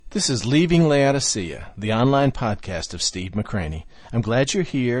This is Leaving Laodicea, the online podcast of Steve McCraney. I'm glad you're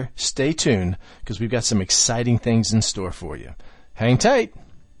here. Stay tuned, because we've got some exciting things in store for you. Hang tight.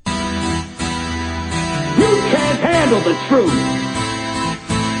 You can't handle the truth.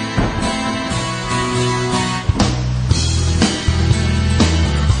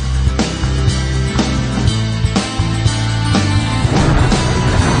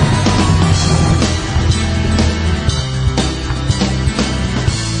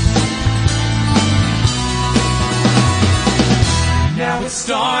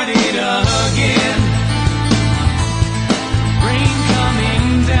 Started again, rain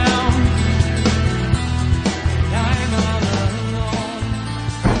coming down, and I'm all alone.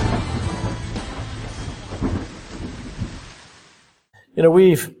 You know,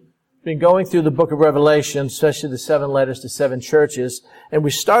 we've been going through the book of Revelation, especially the 7 letters to 7 churches, and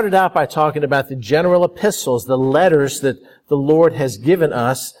we started out by talking about the general epistles, the letters that the Lord has given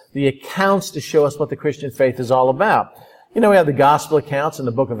us, the accounts to show us what the Christian faith is all about. You know, we have the gospel accounts in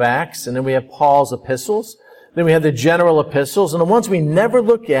the book of Acts, and then we have Paul's epistles. Then we have the general epistles, and the ones we never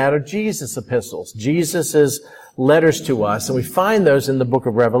look at are Jesus' epistles, Jesus' letters to us, and we find those in the book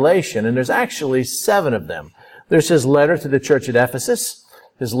of Revelation, and there's actually 7 of them. There's his letter to the church at Ephesus,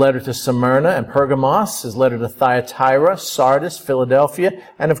 his letter to Smyrna and Pergamos, his letter to Thyatira, Sardis, Philadelphia,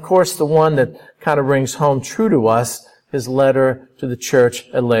 and of course the one that kind of rings home true to us, his letter to the church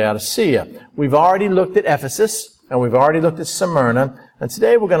at Laodicea. We've already looked at Ephesus, and we've already looked at Smyrna, and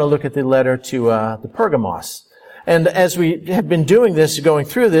today we're going to look at the letter to the Pergamos. And as we have been doing this, going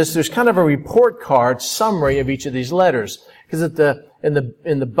through this, there's kind of a report card summary of each of these letters. Because in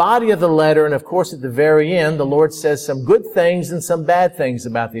the body of the letter, and of course at the very end, the Lord says some good things and some bad things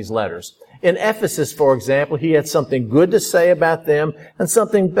about these letters. In Ephesus, for example, he had something good to say about them and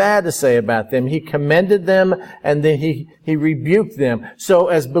something bad to say about them. He commended them and then he rebuked them. So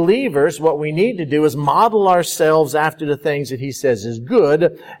as believers, what we need to do is model ourselves after the things that he says is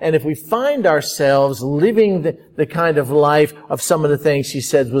good. And if we find ourselves living the kind of life of some of the things he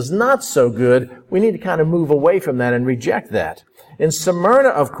said was not so good, we need to kind of move away from that and reject that. In Smyrna,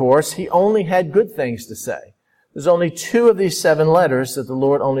 of course, he only had good things to say. There's only 2 of these 7 letters that the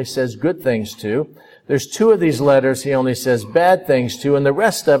Lord only says good things to. There's 2 of these letters he only says bad things to, and the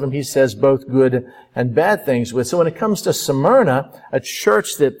rest of them he says both good and bad things with. So when it comes to Smyrna, a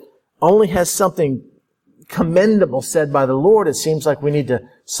church that only has something commendable said by the Lord, it seems like we need to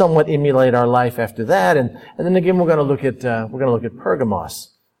somewhat emulate our life after that. And then again, we're going to look at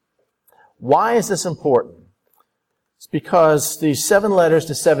Pergamos. Why is this important? It's because these 7 letters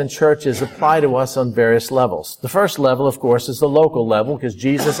to 7 churches apply to us on various levels. The first level, of course, is the local level, because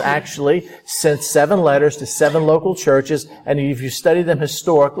Jesus actually sent 7 letters to 7 local churches, and if you study them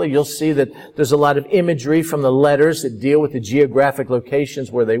historically, you'll see that there's a lot of imagery from the letters that deal with the geographic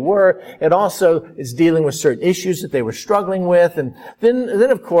locations where they were. It also is dealing with certain issues that they were struggling with, and then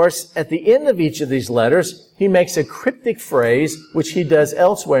of course, at the end of each of these letters, he makes a cryptic phrase, which he does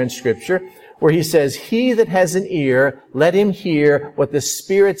elsewhere in Scripture, where he says, "He that has an ear, let him hear what the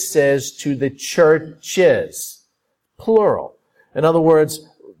Spirit says to the churches." Plural. In other words,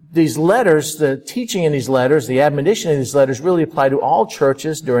 these letters, the teaching in these letters, the admonition in these letters really apply to all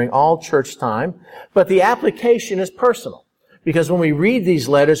churches during all church time, but the application is personal. Because when we read these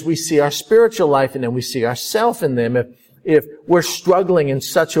letters, we see our spiritual life in them, we see ourselves in them. If we're struggling in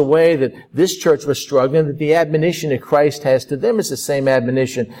such a way that this church was struggling, that the admonition that Christ has to them is the same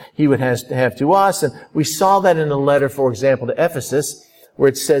admonition he would have to us. And we saw that in a letter, for example, to Ephesus, where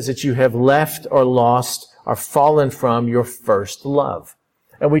it says that you have left or lost or fallen from your first love.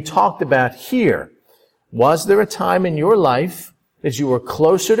 And we talked about here, was there a time in your life that you were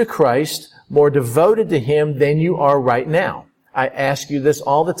closer to Christ, more devoted to him than you are right now? I ask you this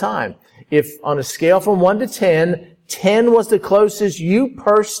all the time. If on a scale from 1 to 10, 10 was the closest you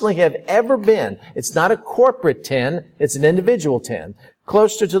personally have ever been. It's not a corporate 10, it's an individual 10.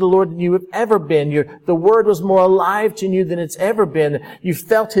 Closer to the Lord than you have ever been. The Word was more alive to you than it's ever been. You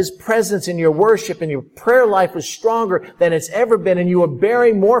felt His presence in your worship, and your prayer life was stronger than it's ever been, and you are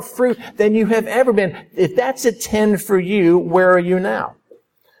bearing more fruit than you have ever been. If that's a 10 for you, where are you now?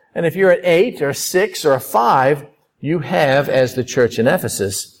 And if you're at 8 or a 6 or a 5, you have, as the church in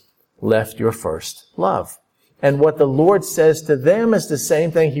Ephesus, left your first love. And what the Lord says to them is the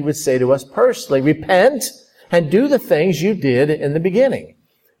same thing He would say to us personally. Repent and do the things you did in the beginning.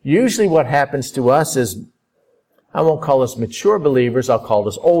 Usually what happens to us is, I won't call us mature believers, I'll call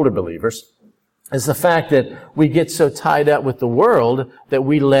us older believers, is the fact that we get so tied up with the world that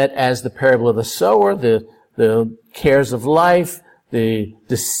we let, as the parable of the sower, the cares of life, the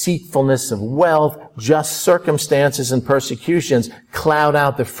deceitfulness of wealth, just circumstances and persecutions cloud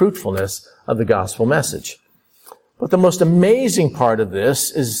out the fruitfulness of the gospel message. But the most amazing part of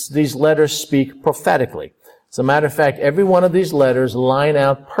this is these letters speak prophetically. As a matter of fact, every one of these letters line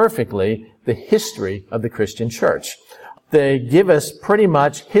out perfectly the history of the Christian church. They give us pretty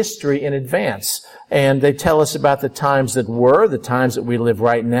much history in advance. And they tell us about the times that were, the times that we live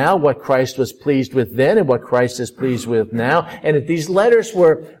right now, what Christ was pleased with then and what Christ is pleased with now. And if these letters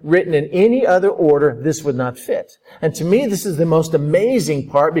were written in any other order, this would not fit. And to me, this is the most amazing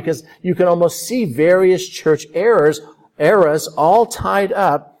part because you can almost see various church eras all tied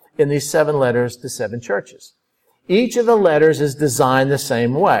up in these 7 letters to 7 churches. Each of the letters is designed the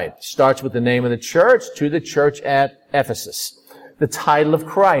same way. It starts with the name of the church to the church at Ephesus. The title of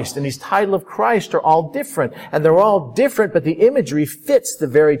Christ. And these titles of Christ are all different. And they're all different, but the imagery fits the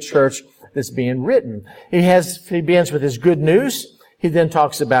very church that's being written. He begins with his good news. He then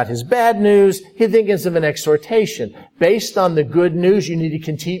talks about his bad news. He then gives him an exhortation. Based on the good news, you need to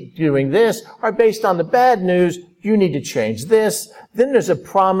continue doing this. Or based on the bad news, you need to change this. Then there's a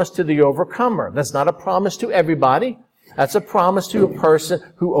promise to the overcomer. That's not a promise to everybody. That's a promise to a person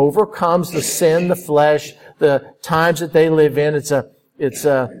who overcomes the sin, the flesh, the times that they live in. It's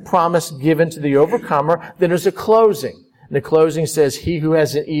a promise given to the overcomer. Then there's a closing. And the closing says, he who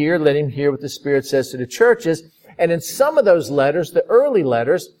has an ear, let him hear what the Spirit says to the churches. And in some of those letters, the early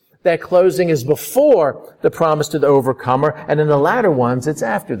letters, that closing is before the promise to the overcomer. And in the latter ones, it's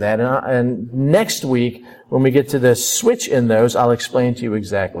after that. And next week, when we get to the switch in those, I'll explain to you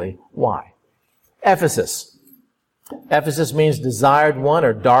exactly why. Ephesus. Ephesus means desired one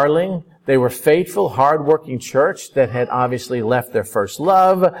or darling. They were faithful, hard-working church that had obviously left their first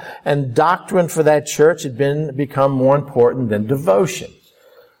love, and doctrine for that church had become more important than devotion.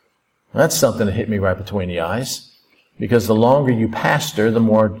 That's something that hit me right between the eyes, because the longer you pastor, the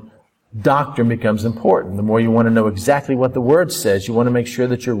more doctrine becomes important. The more you want to know exactly what the Word says. You want to make sure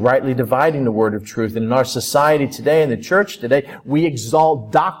that you're rightly dividing the word of truth. And in our society today, in the church today, we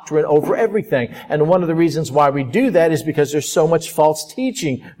exalt doctrine over everything. And one of the reasons why we do that is because there's so much false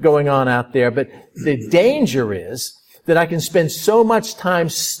teaching going on out there. But the danger is that I can spend so much time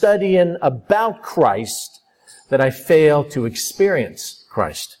studying about Christ that I fail to experience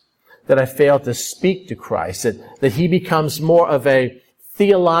Christ, that I fail to speak to Christ, that He becomes more of a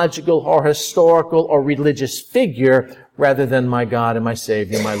theological or historical or religious figure rather than my God and my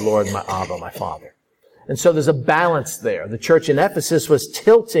Savior, my Lord, my Abba, my Father. And so there's a balance there. The church in Ephesus was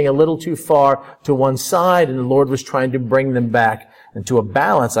tilting a little too far to one side, and the Lord was trying to bring them back into a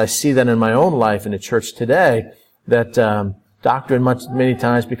balance. I see that in my own life in the church today, that doctrine many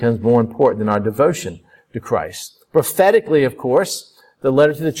times becomes more important than our devotion to Christ. Prophetically, of course, the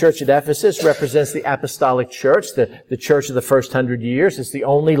letter to the church at Ephesus represents the apostolic church, the church of the first 100 years. It's the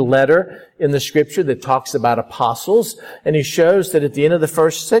only letter in the Scripture that talks about apostles. And he shows that at the end of the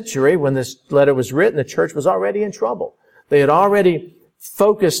first century, when this letter was written, the church was already in trouble. They had already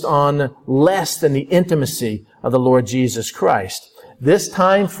focused on less than the intimacy of the Lord Jesus Christ. This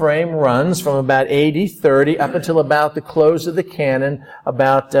time frame runs from about AD 30 up until about the close of the canon,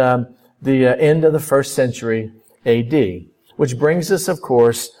 about the end of the first century AD. Which brings us, of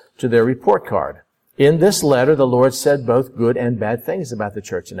course, to their report card. In this letter, the Lord said both good and bad things about the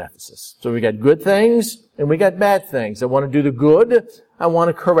church in Ephesus. So we got good things and we got bad things. I want to do the good. I want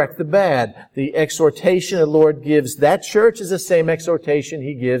to correct the bad. The exhortation the Lord gives that church is the same exhortation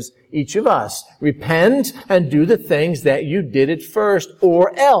He gives each of us. Repent and do the things that you did at first,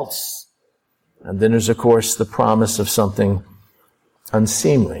 or else. And then there's, of course, the promise of something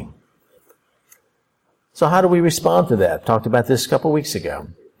unseemly. So how do we respond to that? Talked about this a couple weeks ago.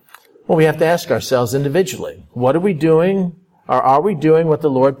 Well, we have to ask ourselves individually, what are we doing, or are we doing what the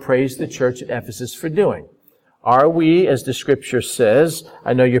Lord praised the church at Ephesus for doing? Are we, as the Scripture says,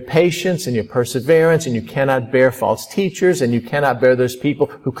 I know your patience and your perseverance, and you cannot bear false teachers, and you cannot bear those people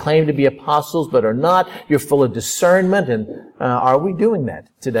who claim to be apostles but are not. You're full of discernment, and are we doing that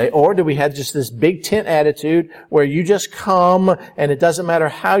today? Or do we have just this big tent attitude where you just come, and it doesn't matter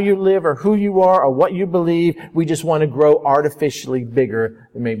how you live or who you are or what you believe, we just want to grow artificially bigger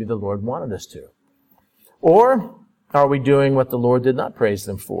than maybe the Lord wanted us to? Or are we doing what the Lord did not praise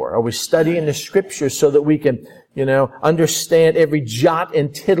them for? Are we studying the Scriptures so that we can, understand every jot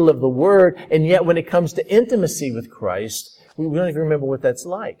and tittle of the Word, and yet when it comes to intimacy with Christ, we don't even remember what that's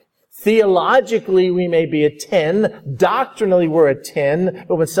like? Theologically, we may be a 10. Doctrinally, we're a 10.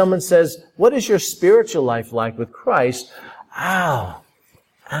 But when someone says, what is your spiritual life like with Christ? I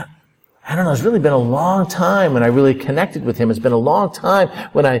don't know. It's really been a long time when I really connected with Him. It's been a long time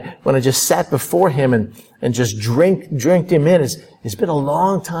when I just sat before Him and just drink him in. It's been a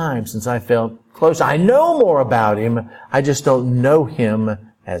long time since I felt close. I know more about him. I just don't know him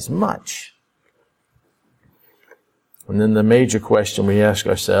as much. And then the major question we ask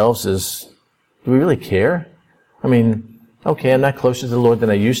ourselves is, do we really care? I mean, okay, I'm not closer to the Lord than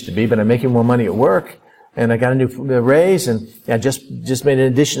I used to be, but I'm making more money at work, and I got a new raise, and I just made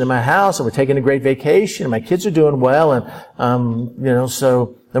an addition to my house, and we're taking a great vacation, and my kids are doing well, and,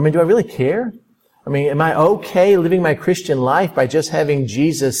 so, I mean, do I really care? I mean, am I okay living my Christian life by just having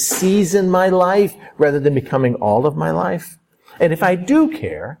Jesus season my life rather than becoming all of my life? And if I do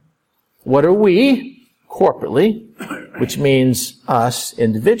care, what are we, corporately, which means us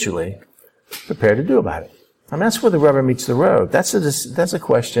individually, prepared to do about it? I mean, that's where the rubber meets the road. That's a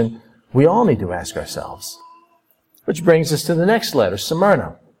question we all need to ask ourselves. Which brings us to the next letter,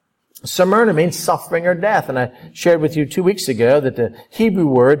 Smyrna. Smyrna means suffering or death. And I shared with you 2 weeks ago that the Hebrew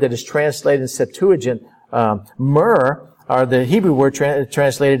word that is translated in Septuagint, myrrh, or the Hebrew word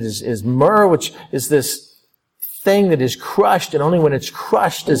translated is myrrh, which is this thing that is crushed, and only when it's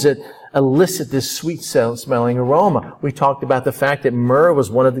crushed does it elicit this sweet-smelling aroma. We talked about the fact that myrrh was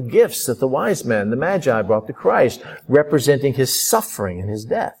one of the gifts that the wise men, the Magi, brought to Christ, representing his suffering and his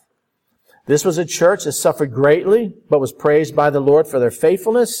death. This was a church that suffered greatly, but was praised by the Lord for their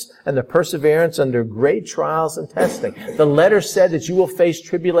faithfulness and their perseverance under great trials and testing. The letter said that you will face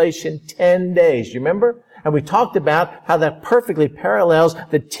tribulation 10 days. Do you remember? And we talked about how that perfectly parallels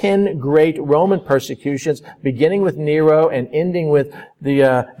the 10 great Roman persecutions, beginning with Nero and ending with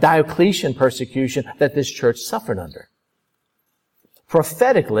the Diocletian persecution that this church suffered under.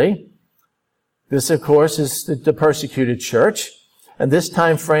 Prophetically, this, of course, is the persecuted church. And this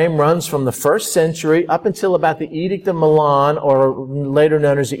time frame runs from the 1st century up until about the Edict of Milan, or later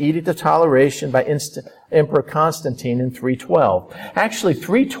known as the Edict of Toleration by Emperor Constantine in 312. Actually,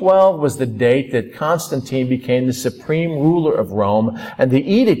 312 was the date that Constantine became the supreme ruler of Rome, and the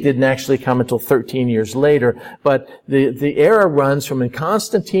edict didn't actually come until 13 years later. But the era runs from when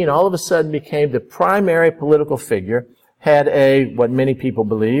Constantine all of a sudden became the primary political figure, had what many people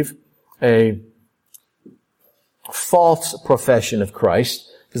believe, a false profession of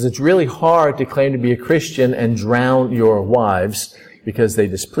Christ, because it's really hard to claim to be a Christian and drown your wives because they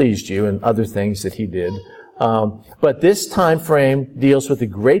displeased you and other things that he did. But this time frame deals with the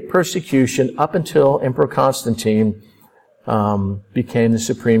great persecution up until Emperor Constantine became the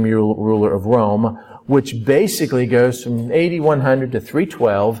supreme ruler of Rome, which basically goes from AD 100 to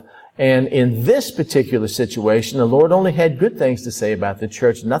 312. And in this particular situation, the Lord only had good things to say about the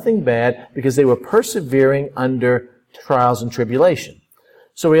church, nothing bad, because they were persevering under trials and tribulation.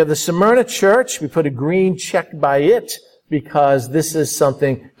 So we have the Smyrna church. We put a green check by it because this is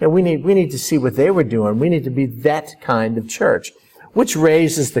something that we need to see what they were doing. We need to be that kind of church, which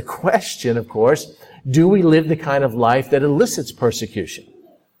raises the question, of course, do we live the kind of life that elicits persecution?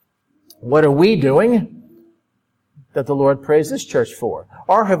 What are we doing that the Lord praised this church for?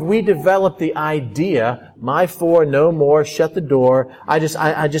 Or have we developed the idea, my four, no more, shut the door, I'm just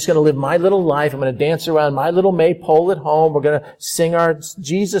going to live my little life, I'm going to dance around my little maypole at home, we're going to sing our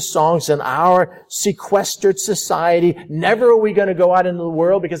Jesus songs in our sequestered society, never are we going to go out into the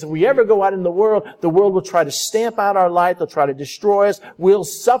world, because if we ever go out in the world will try to stamp out our light, they'll try to destroy us, we'll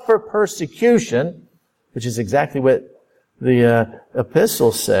suffer persecution, which is exactly what the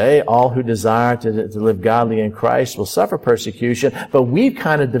epistles say, all who desire to live godly in Christ will suffer persecution. But we've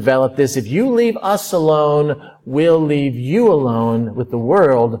kind of developed this. If you leave us alone, we'll leave you alone with the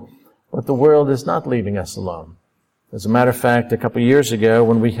world. But the world is not leaving us alone. As a matter of fact, a couple of years ago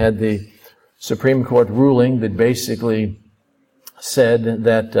when we had the Supreme Court ruling that basically said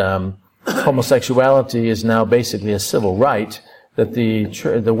that homosexuality is now basically a civil right, that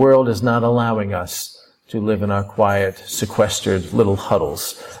the world is not allowing us to live in our quiet, sequestered little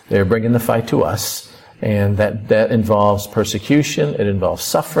huddles. They're bringing the fight to us, and that involves persecution, it involves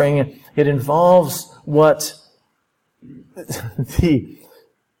suffering, it involves what the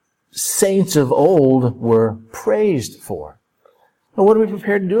saints of old were praised for. And what are we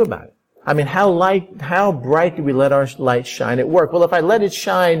prepared to do about it? I mean, how bright do we let our light shine at work? Well, if I let it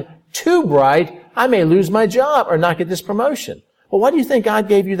shine too bright, I may lose my job or not get this promotion. Well, why do you think God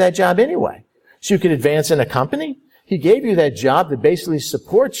gave you that job anyway? So you could advance in a company? He gave you that job that basically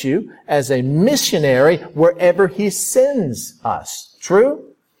supports you as a missionary wherever He sends us.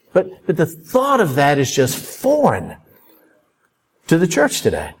 True? But the thought of that is just foreign to the church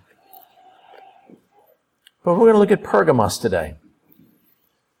today. But we're going to look at Pergamos today.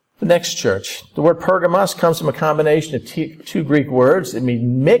 The next church. The word Pergamos comes from a combination of two Greek words. It means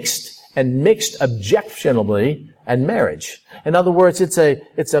mixed, and mixed objectionably and marriage. In other words, it's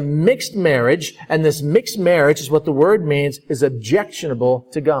a mixed marriage, and this mixed marriage is what the word means, is objectionable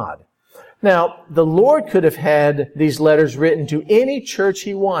to God. Now, the Lord could have had these letters written to any church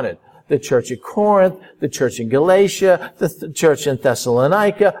He wanted. The church at Corinth, the church in Galatia, the church in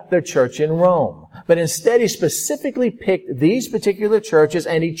Thessalonica, the church in Rome. But instead, He specifically picked these particular churches,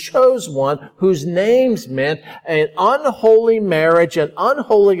 and He chose one whose names meant an unholy marriage, an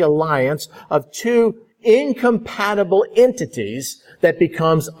unholy alliance of two incompatible entities that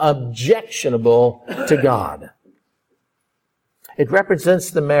becomes objectionable to God. It represents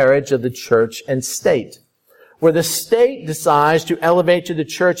the marriage of the church and state, where the state decides to elevate to the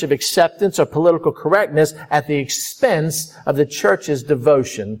church of acceptance or political correctness at the expense of the church's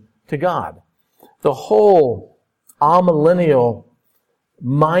devotion to God. The whole amillennial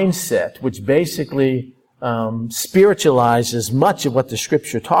mindset, which basically spiritualizes much of what the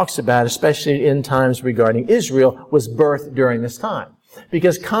Scripture talks about, especially in times regarding Israel, was birthed during this time.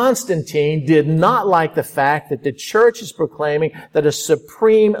 Because Constantine did not like the fact that the church is proclaiming that a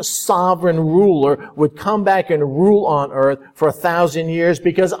supreme sovereign ruler would come back and rule on earth for 1,000 years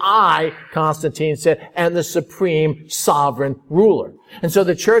because I, Constantine said, am the supreme sovereign ruler. And so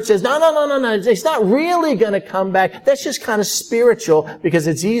the church says, no, it's not really going to come back. That's just kind of spiritual because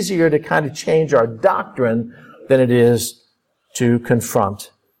it's easier to kind of change our doctrine than it is to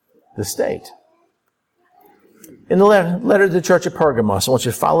confront the state. In the letter to the church of Pergamos, I want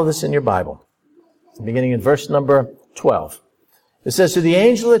you to follow this in your Bible, beginning in verse number 12. It says, to the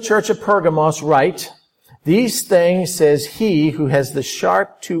angel of the church of Pergamos write, these things says he who has the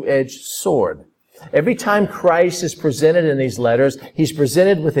sharp two-edged sword. Every time Christ is presented in these letters, He's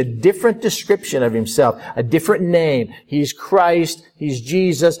presented with a different description of Himself, a different name. He's Christ, He's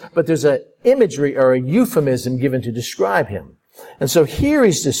Jesus, but there's an imagery or a euphemism given to describe Him. And so here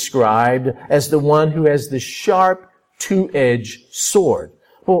He's described as the one who has the sharp two-edged sword.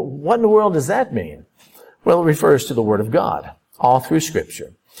 Well, what in the world does that mean? Well, it refers to the Word of God all through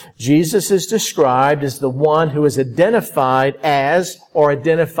Scripture. Jesus is described as the one who is identified as or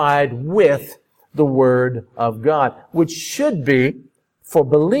identified with the Word of God, which should be, for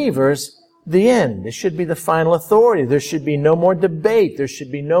believers, the end. It should be the final authority. There should be no more debate. There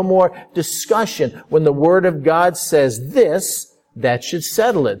should be no more discussion. When the Word of God says this, that should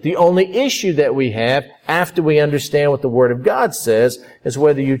settle it. The only issue that we have after we understand what the Word of God says is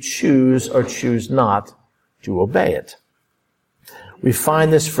whether you choose or choose not to obey it. We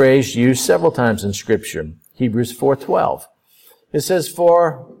find this phrase used several times in Scripture. Hebrews 4:12. It says,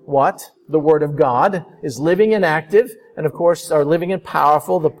 for what? The Word of God is living and active, and of course, are living and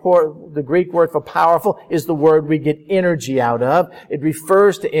powerful. The Greek word for powerful is the word we get energy out of. It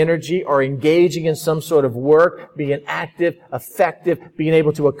refers to energy or engaging in some sort of work, being active, effective, being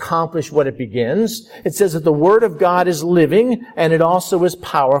able to accomplish what it begins. It says that the Word of God is living, and it also is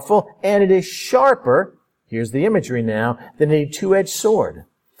powerful, and it is sharper, here's the imagery now, than a two-edged sword,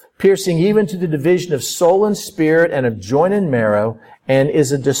 piercing even to the division of soul and spirit and of joint and marrow, and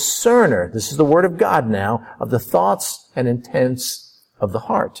is a discerner, this is the Word of God now, of the thoughts and intents of the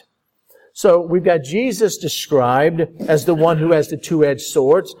heart. So we've got Jesus described as the one who has the two-edged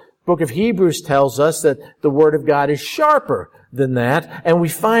swords. The book of Hebrews tells us that the Word of God is sharper than that. And we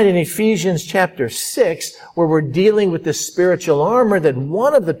find in Ephesians chapter 6, where we're dealing with the spiritual armor, that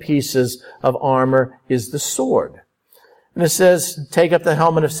one of the pieces of armor is the sword. And it says, take up the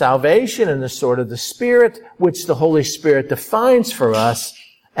helmet of salvation and the sword of the Spirit, which the Holy Spirit defines for us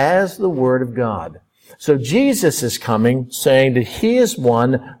as the Word of God. So Jesus is coming, saying that He is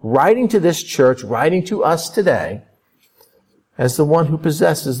one, writing to this church, writing to us today, as the one who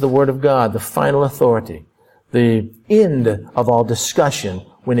possesses the Word of God, the final authority, the end of all discussion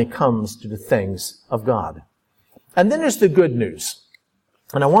when it comes to the things of God. And then there's the good news.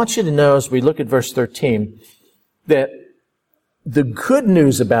 And I want you to know, as we look at verse 13, that the good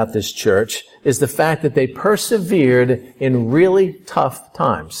news about this church is the fact that they persevered in really tough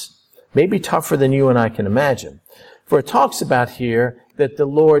times. Maybe tougher than you and I can imagine. For it talks about here that the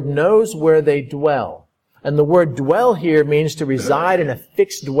Lord knows where they dwell. And the word dwell here means to reside in a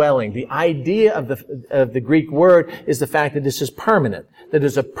fixed dwelling. The idea of the Greek word is the fact that this is permanent, that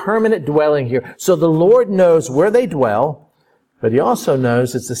there's a permanent dwelling here. So the Lord knows where they dwell, but He also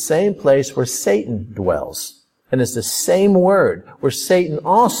knows it's the same place where Satan dwells. And it's the same word where Satan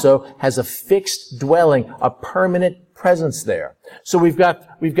also has a fixed dwelling, a permanent presence there. So we've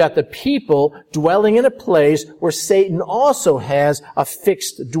got the people dwelling in a place where Satan also has a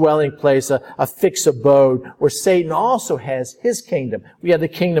fixed dwelling place, a fixed abode, where Satan also has his kingdom. We have the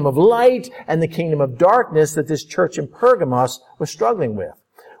kingdom of light and the kingdom of darkness that this church in Pergamos was struggling with.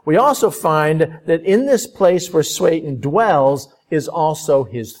 we also find that in this place where Satan dwells is also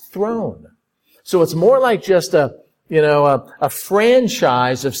his throne. So it's more like just a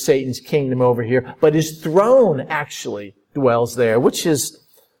franchise of Satan's kingdom over here, but his throne actually dwells there, which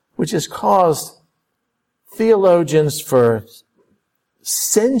has caused theologians for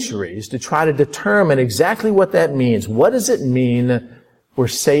centuries to try to determine exactly what that means. What does it mean where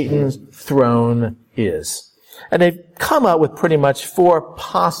Satan's throne is? And they've come up with pretty much 4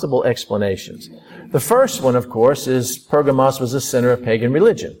 possible explanations. The first one, of course, is Pergamos was the center of pagan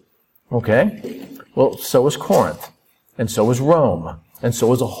religion. Okay? Well, so was Corinth. And so was Rome. And so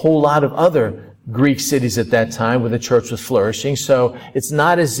was a whole lot of other Greek cities at that time where the church was flourishing. So it's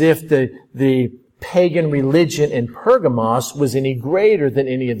not as if the pagan religion in Pergamos was any greater than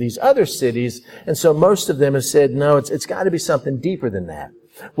any of these other cities. And so most of them have said, no, it's got to be something deeper than that.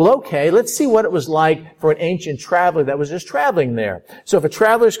 Well, okay, let's see what it was like for an ancient traveler that was just traveling there. So if a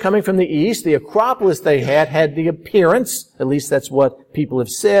traveler is coming from the east, the Acropolis they had the appearance, at least that's what people have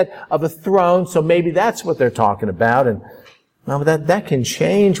said, of a throne. So maybe that's what they're talking about. And well, that can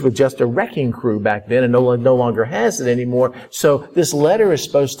change with just a wrecking crew back then and no longer has it anymore. So this letter is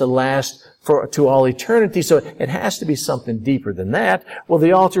supposed to last to all eternity. So it has to be something deeper than that. Well,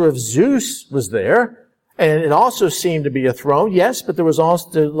 the altar of Zeus was there. And it also seemed to be a throne, yes, but there was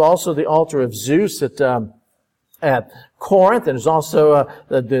also the altar of Zeus at Corinth, and there's also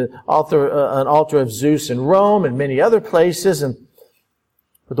an altar of Zeus in Rome and many other places.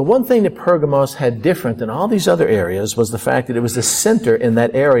 But the one thing that Pergamos had different than all these other areas was the fact that it was the center in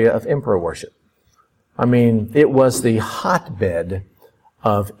that area of emperor worship. I mean, it was the hotbed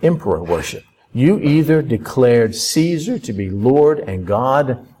of emperor worship. You either declared Caesar to be Lord and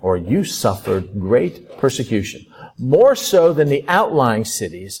God, or you suffered great persecution. More so than the outlying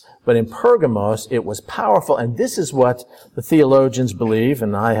cities, but in Pergamos it was powerful. And this is what the theologians believe,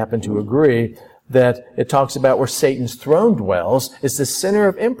 and I happen to agree, that it talks about where Satan's throne dwells is the center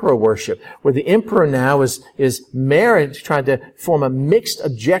of emperor worship, where the emperor now is married, trying to form a mixed,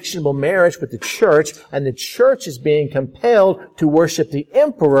 objectionable marriage with the church, and the church is being compelled to worship the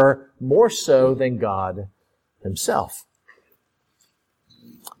emperor more so than God himself.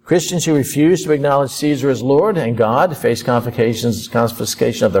 Christians who refuse to acknowledge Caesar as Lord and God faced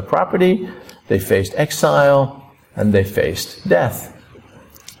confiscation of their property, they faced exile, and they faced death.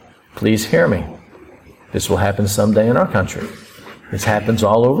 Please hear me. This will happen someday in our country. This happens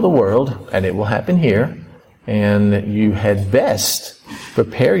all over the world, and it will happen here. And you had best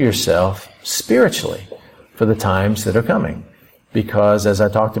prepare yourself spiritually for the times that are coming. Because, as I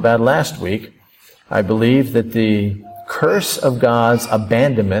talked about last week, I believe that the curse of God's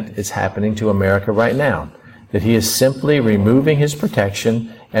abandonment is happening to America right now. That He is simply removing His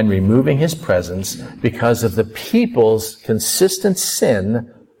protection and removing His presence because of the people's consistent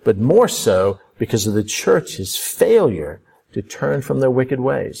sin, but more so because of the church's failure to turn from their wicked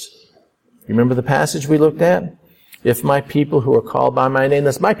ways. You remember the passage we looked at? If my people who are called by my name,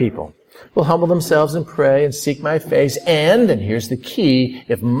 that's my people, will humble themselves and pray and seek my face, and here's the key,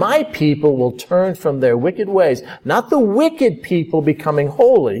 if my people will turn from their wicked ways, not the wicked people becoming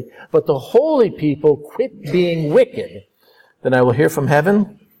holy, but the holy people quit being wicked, then I will hear from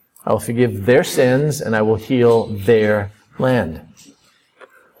heaven, I will forgive their sins, and I will heal their land.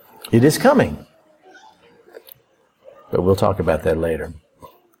 It is coming. But we'll talk about that later.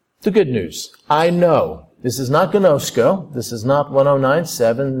 The good news. I know. This is not gnosko. This is not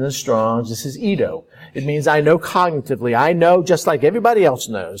 1097 in the Strong's. This is Edo. It means I know cognitively. I know just like everybody else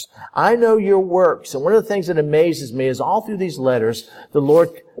knows. I know your works. And one of the things that amazes me is all through these letters, the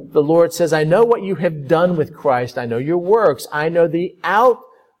Lord says, I know what you have done with Christ. I know your works. I know the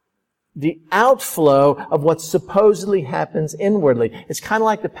outflow of what supposedly happens inwardly. It's kind of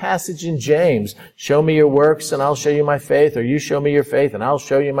like the passage in James. Show me your works and I'll show you my faith, or you show me your faith and I'll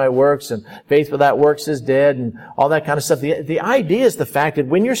show you my works, and faith without works is dead, and all that kind of stuff. The idea is the fact that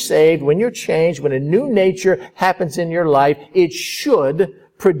when you're saved, when you're changed, when a new nature happens in your life, it should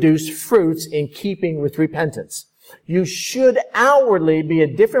produce fruits in keeping with repentance. You should outwardly be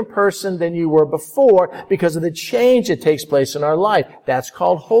a different person than you were before because of the change that takes place in our life. That's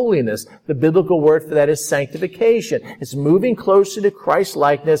called holiness. The biblical word for that is sanctification. It's moving closer to Christ's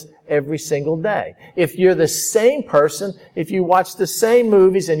likeness every single day. If you're the same person, if you watch the same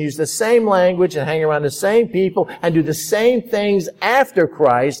movies and use the same language and hang around the same people and do the same things after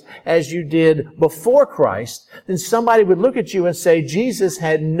Christ as you did before Christ, then somebody would look at you and say, Jesus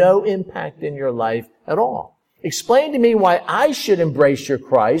had no impact in your life at all. Explain to me why I should embrace your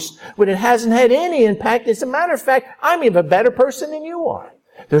Christ when it hasn't had any impact. As a matter of fact, I'm even a better person than you are.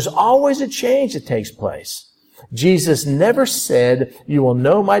 There's always a change that takes place. Jesus never said, you will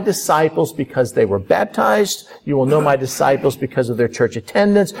know my disciples because they were baptized. You will know my disciples because of their church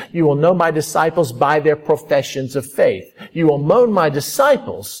attendance. You will know my disciples by their professions of faith. You will know my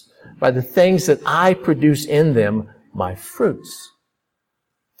disciples by the things that I produce in them, my fruits.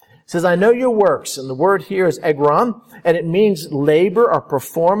 It says, I know your works, and the word here is egron, and it means labor or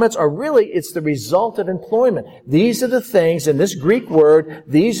performance, or really it's the result of employment. These are the things, in this Greek word,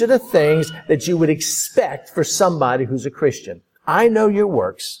 these are the things that you would expect for somebody who's a Christian. I know your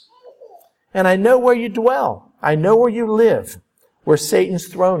works, and I know where you dwell. I know where you live, where Satan's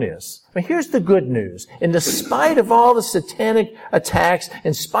throne is. But here's the good news. In spite of all the satanic attacks,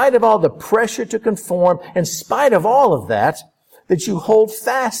 in spite of all the pressure to conform, in spite of all of that you hold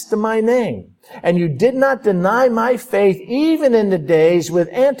fast to my name. And you did not deny my faith even in the days with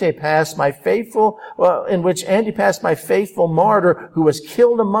Antipas, in which Antipas, my faithful martyr, who was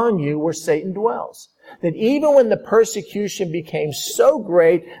killed among you, where Satan dwells. That even when the persecution became so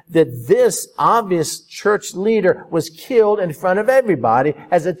great that this obvious church leader was killed in front of everybody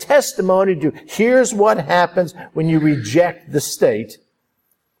as a testimony to here's what happens when you reject the state,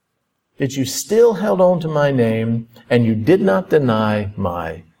 that you still held on to my name and you did not deny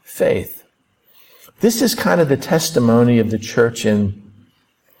my faith. This is kind of the testimony of the church in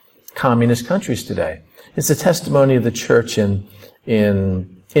communist countries today. It's the testimony of the church in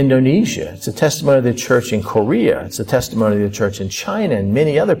Indonesia. It's a testimony of the church in Korea. It's a testimony of the church in China and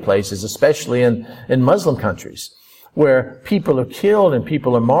many other places, especially in Muslim countries, where people are killed and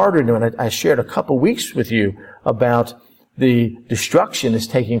people are martyred. And I shared a couple weeks with you about the destruction that's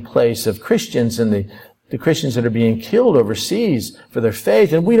taking place of Christians and the Christians that are being killed overseas for their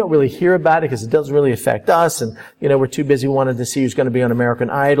faith. And we don't really hear about it because it doesn't really affect us. And, we're too busy wanting to see who's going to be on American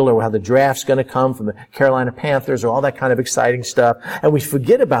Idol or how the draft's going to come from the Carolina Panthers or all that kind of exciting stuff. And we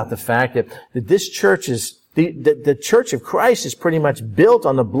forget about the fact that this church the Church of Christ is pretty much built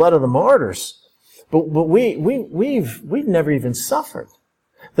on the blood of the martyrs. But we've never even suffered.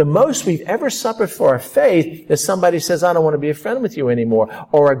 The most we've ever suffered for our faith is somebody says, I don't want to be a friend with you anymore.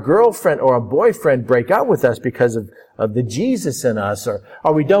 Or a girlfriend or a boyfriend break up with us because of the Jesus in us. Or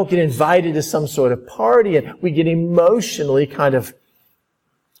we don't get invited to some sort of party and we get emotionally kind of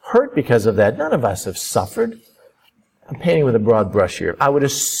hurt because of that. None of us have suffered. I'm painting with a broad brush here. I would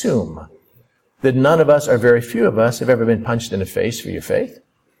assume that none of us, or very few of us, have ever been punched in the face for your faith.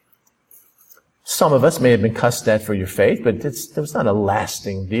 Some of us may have been cussed at for your faith, but it was not a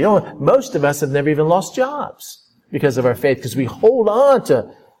lasting deal. Most of us have never even lost jobs because of our faith, because we hold on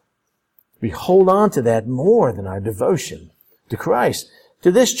to that more than our devotion to Christ.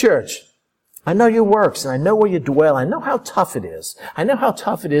 To this church, I know your works, and I know where you dwell. I know how tough it is. I know how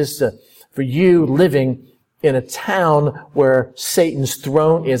tough it is for you living in a town where Satan's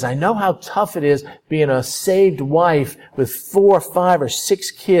throne is. I know how tough it is being a saved wife with 4, 5, or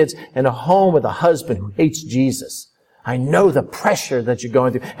 6 kids in a home with a husband who hates Jesus. I know the pressure that you're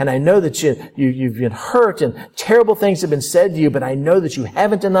going through, and I know that you've been hurt and terrible things have been said to you, but I know that you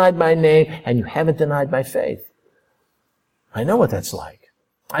haven't denied my name and you haven't denied my faith. I know what that's like.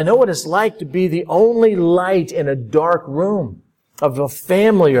 I know what it's like to be the only light in a dark room of a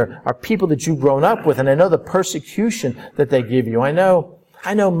family or people that you've grown up with, and I know the persecution that they give you. I know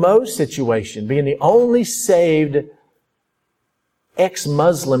Mo's situation, being the only saved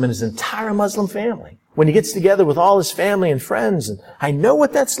ex-Muslim in his entire Muslim family, when he gets together with all his family and friends. And I know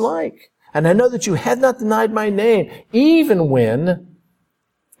what that's like. And I know that you have not denied my name, even when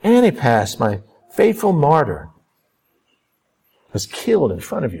Antipas, my faithful martyr, was killed in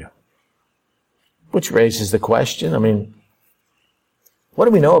front of you. Which raises the question, what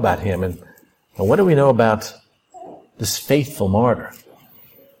do we know about him, and what do we know about this faithful martyr?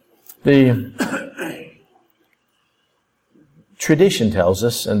 The tradition tells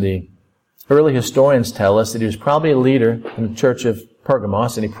us, and the early historians tell us, that he was probably a leader in the church of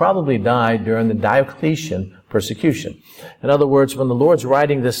Pergamos, and he probably died during the Diocletian persecution. In other words, when the Lord's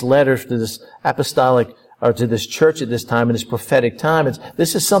writing this letter to this apostolic, or to this church at this time, in this prophetic time,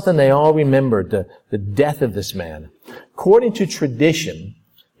 this is something they all remembered, the death of this man. According to tradition,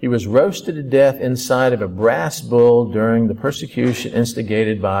 he was roasted to death inside of a brass bull during the persecution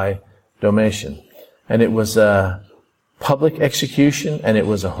instigated by Domitian. And it was a public execution, and it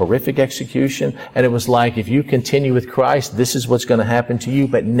was a horrific execution, and it was like, if you continue with Christ, this is what's going to happen to you,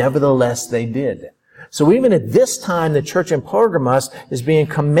 but nevertheless they did. So even at this time, the church in Pergamos is being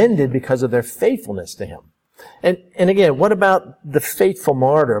commended because of their faithfulness to him. And again, what about the faithful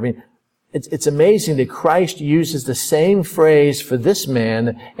martyr? It's amazing that Christ uses the same phrase for this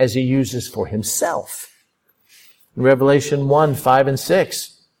man as he uses for himself. In Revelation 1, 5, and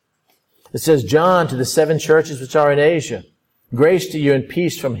 6, It says, John, to the 7 churches which are in Asia, grace to you and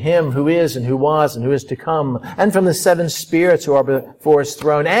peace from him who is and who was and who is to come, and from the 7 spirits who are before his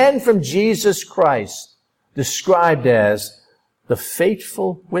throne, and from Jesus Christ, described as the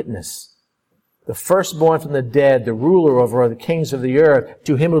faithful witness, the firstborn from the dead, the ruler over the kings of the earth,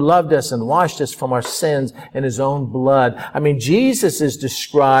 to him who loved us and washed us from our sins in his own blood. I mean, Jesus is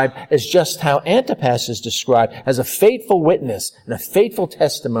described as just how Antipas is described, as a faithful witness and a faithful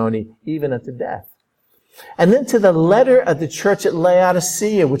testimony, even unto death. And then to the letter of the church at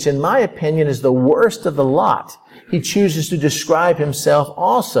Laodicea, which in my opinion is the worst of the lot, he chooses to describe himself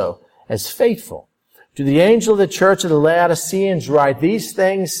also as faithful. To the angel of the church of the Laodiceans write, these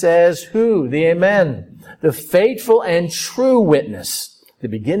things says who? The Amen, the faithful and true witness, the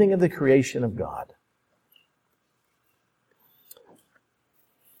beginning of the creation of God.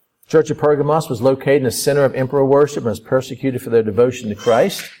 Church of Pergamos was located in the center of emperor worship and was persecuted for their devotion to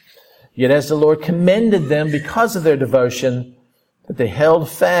Christ. Yet as the Lord commended them because of their devotion, that they held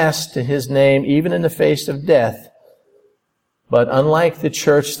fast to his name even in the face of death. But unlike the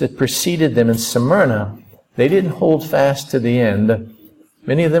church that preceded them in Smyrna, they didn't hold fast to the end.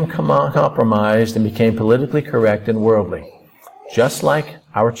 Many of them compromised and became politically correct and worldly, just like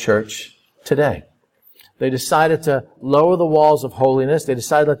our church today. They decided to lower the walls of holiness. They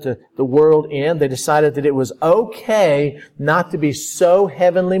decided to let the world in. They decided that it was okay not to be so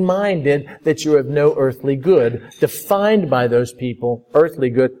heavenly minded that you're of no earthly good, defined by those people, earthly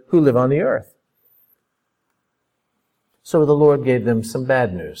good, who live on the earth. So the Lord gave them some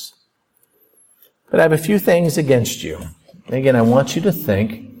bad news. But I have a few things against you. And again, I want you to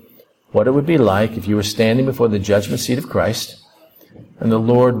think what it would be like if you were standing before the judgment seat of Christ and the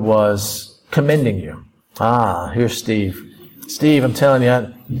Lord was commending you. Here's Steve. Steve, I'm telling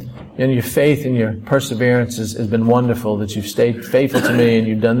you, your faith and your perseverance has been wonderful, that you've stayed faithful to me and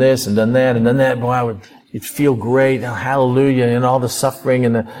you've done this and done that and done that. Boy, you'd feel great. Oh, hallelujah. And all the suffering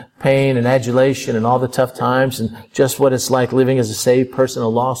and the pain and adulation and all the tough times and just what it's like living as a saved person in a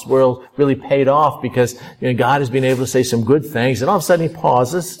lost world really paid off because God has been able to say some good things. And all of a sudden he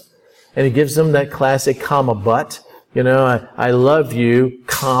pauses and he gives them that classic comma but. I love you,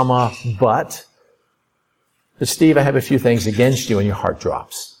 comma, but. But Steve, I have a few things against you, and your heart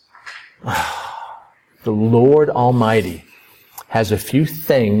drops. The Lord Almighty has a few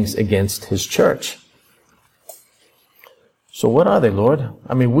things against his church. So what are they, Lord?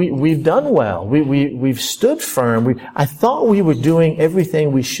 I mean, we've done well. We've stood firm. I thought we were doing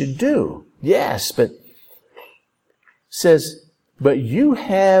everything we should do. Yes, but says, but you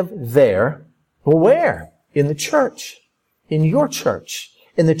have there, well, where? In the church. In your church.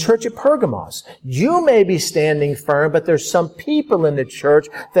 In the church at Pergamos. You may be standing firm, but there's some people in the church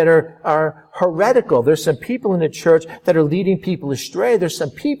that are heretical. There's some people in the church that are leading people astray. There's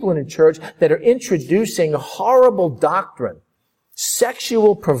some people in the church that are introducing horrible doctrine,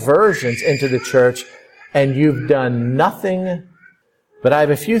 sexual perversions into the church, and you've done nothing. But I have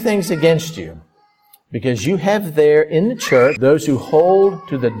a few things against you, because you have there in the church those who hold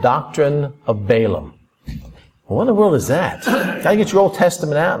to the doctrine of Balaam. What in the world is that? Gotta get your Old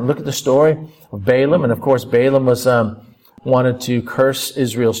Testament out and look at the story of Balaam. And of course, Balaam was wanted to curse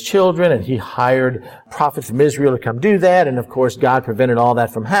Israel's children, and he hired a prophet from Israel to come do that. And of course, God prevented all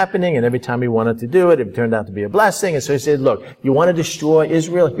that from happening. And every time he wanted to do it, it turned out to be a blessing. And so he said, look, you want to destroy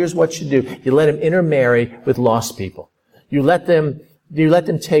Israel? Here's what you do. You let him intermarry with lost people. You let them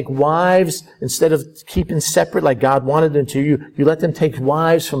take wives instead of keeping separate like God wanted them to. You let them take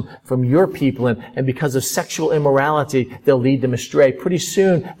wives from your people, and because of sexual immorality, they'll lead them astray. Pretty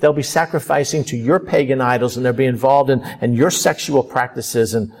soon, they'll be sacrificing to your pagan idols, and they'll be involved in your sexual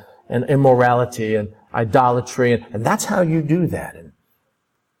practices and immorality and idolatry, and that's how you do that. And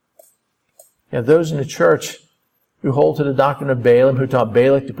you have those in the church who hold to the doctrine of Balaam, who taught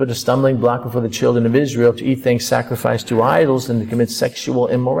Balak to put a stumbling block before the children of Israel, to eat things sacrificed to idols, and to commit sexual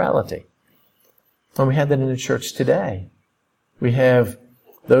immorality. And we have that in the church today. We have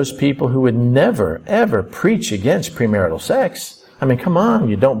those people who would never, ever preach against premarital sex. I mean, come on,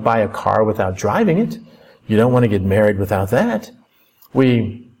 you don't buy a car without driving it. You don't want to get married without that.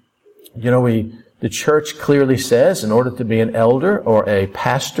 The church clearly says, in order to be an elder or a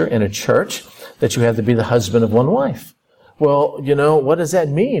pastor in a church, that you have to be the husband of one wife. Well, what does that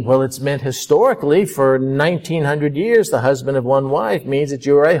mean? Well, it's meant historically for 1900 years, the husband of one wife means that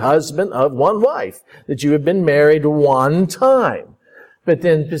you are a husband of one wife, that you have been married one time. But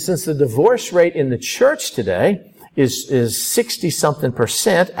then, since the divorce rate in the church today is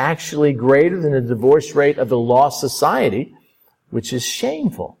 60-something%, actually greater than the divorce rate of the law society, which is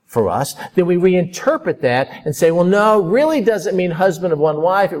shameful. for us, then we reinterpret that and say, well, no, really doesn't mean husband of one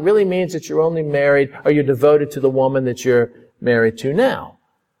wife. It really means that you're only married or you're devoted to the woman that you're married to now.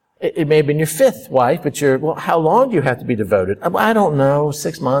 It may have been your fifth wife, but well, how long do you have to be devoted? I don't know,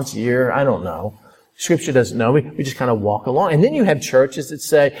 6 months, a year, I don't know. Scripture doesn't know. We just kind of walk along. And then you have churches that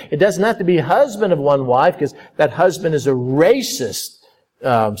say it doesn't have to be husband of one wife because that husband is a racist,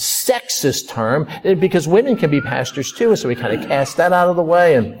 sexist term, because women can be pastors too, and so we kind of cast that out of the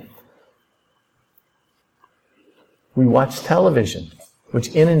way, and we watch television, which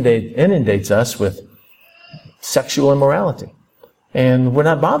inundates us with sexual immorality, and we're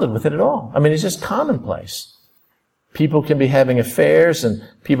not bothered with it at all. I mean, it's just commonplace. People can be having affairs, and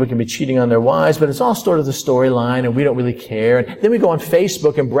people can be cheating on their wives, but it's all sort of the storyline, and we don't really care. And then we go on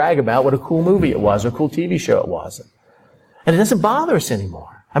Facebook and brag about what a cool movie it was, or a cool TV show it was. And it doesn't bother us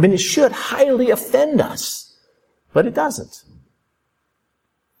anymore. I mean, it should highly offend us, but it doesn't.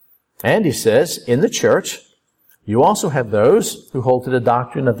 And he says, in the church, you also have those who hold to the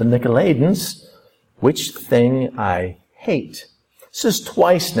doctrine of the Nicolaitans, which thing I hate. This is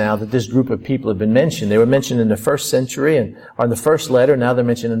twice now that this group of people have been mentioned. They were mentioned in the first century or in the first letter. Now they're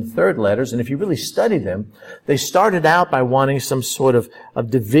mentioned in the third letters. And if you really study them, they started out by wanting some sort of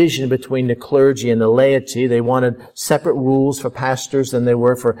division between the clergy and the laity. They wanted separate rules for pastors than they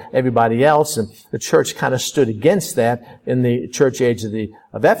were for everybody else. And the church kind of stood against that in the church age of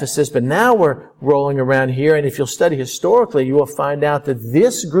Ephesus. But now we're rolling around here. And if you'll study historically, you will find out that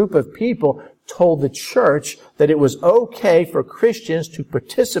this group of people told the church that it was okay for Christians to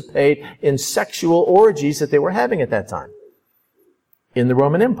participate in sexual orgies that they were having at that time in the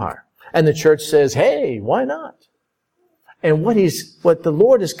Roman Empire. And the church says, hey, why not? And what the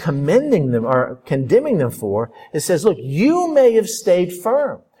Lord is commending them or condemning them for, it says, look, you may have stayed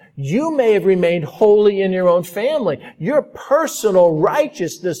firm. You may have remained holy in your own family. Your personal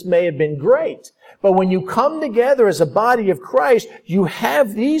righteousness may have been great. But when you come together as a body of Christ, you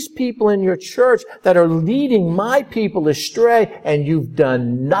have these people in your church that are leading my people astray, and you've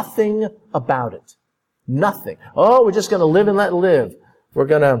done nothing about it. Nothing. Oh, we're just going to live and let live. We're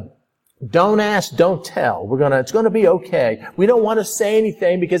going to don't ask, don't tell. It's going to be okay. We don't want to say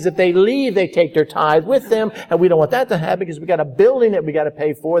anything because if they leave, they take their tithe with them, and we don't want that to happen because we got a building that we got to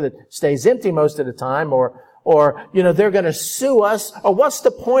pay for that stays empty most of the time, or they're going to sue us. Or what's the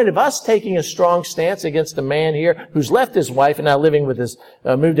point of us taking a strong stance against a man here who's left his wife and now living with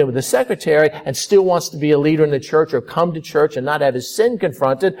moved in with his secretary and still wants to be a leader in the church or come to church and not have his sin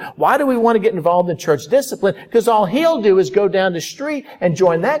confronted? Why do we want to get involved in church discipline? Because all he'll do is go down the street and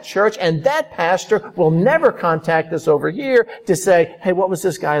join that church, and that pastor will never contact us over here to say, hey, what was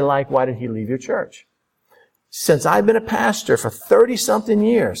this guy like? Why did he leave your church? Since I've been a pastor for 30-something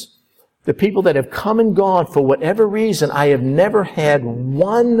years, the people that have come and gone for whatever reason, I have never had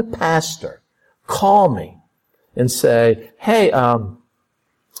one pastor call me and say, hey,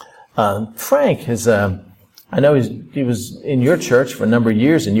 Frank I know he was in your church for a number of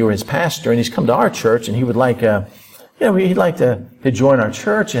years and you were his pastor, and he's come to our church and he would like, he'd like to join our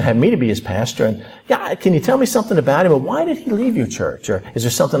church and have me to be his pastor. And can you tell me something about him? Or why did he leave your church? Or is there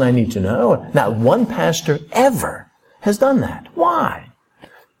something I need to know? Not one pastor ever has done that. Why?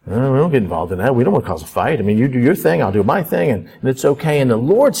 We don't get involved in that. We don't want to cause a fight. I mean, you do your thing, I'll do my thing, and it's okay. And the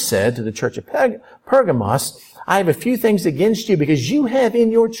Lord said to the church of Pergamos, I have a few things against you because you have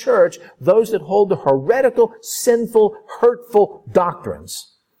in your church those that hold the heretical, sinful, hurtful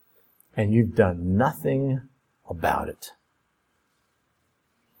doctrines. And you've done nothing about it.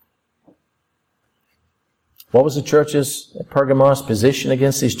 What was the church's at Pergamos position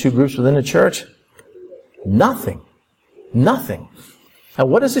against these two groups within the church? Nothing. Nothing. Now,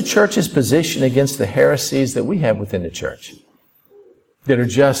 what is the church's position against the heresies that we have within the church? That are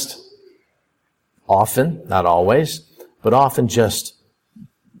just often, not always, but often just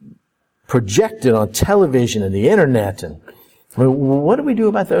projected on television and the internet. And what do we do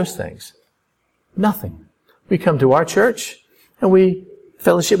about those things? Nothing. We come to our church and we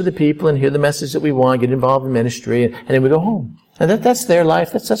fellowship with the people and hear the message that we want, get involved in ministry, and then we go home. And that's their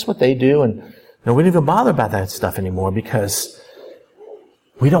life. That's what they do. And we don't even bother about that stuff anymore because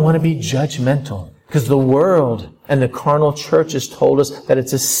we don't want to be judgmental, because the world and the carnal church has told us that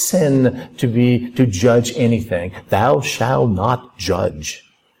it's a sin to judge anything. Thou shalt not judge.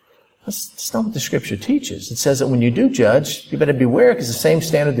 That's not what the Scripture teaches. It says that when you do judge, you better beware, because the same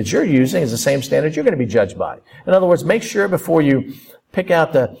standard that you're using is the same standard you're going to be judged by. In other words, make sure before you pick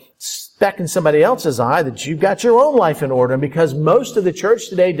out the speck in somebody else's eye that you've got your own life in order. And because most of the church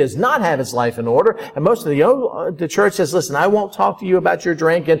today does not have its life in order, and most of the church says, listen, I won't talk to you about your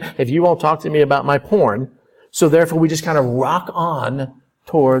drinking if you won't talk to me about my porn. So therefore we just kind of rock on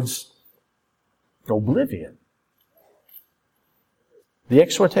towards oblivion. The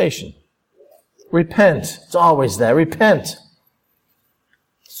exhortation. Repent. It's always there. Repent.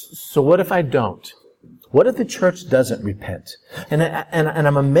 So what if I don't? What if the church doesn't repent? And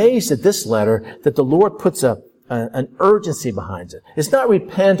I'm amazed at this letter that the Lord puts an urgency behind it. It's not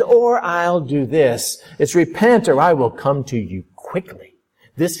repent or I'll do this. It's repent or I will come to you quickly.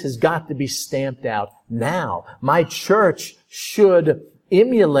 This has got to be stamped out now. My church should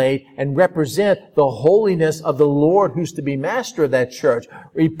emulate and represent the holiness of the Lord who's to be master of that church.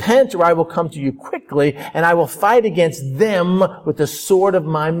 Repent or I will come to you quickly and I will fight against them with the sword of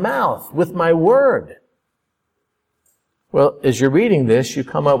my mouth, with my word. Well, as you're reading this, you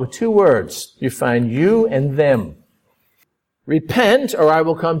come up with two words. You find you and them. Repent or I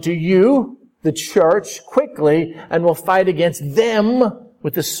will come to you, the church, quickly and will fight against them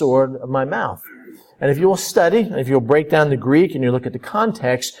with the sword of my mouth. And if you will study, and if you'll break down the Greek and you look at the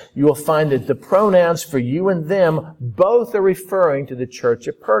context, you will find that the pronouns for you and them both are referring to the church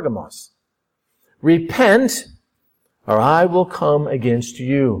at Pergamos. Repent, or I will come against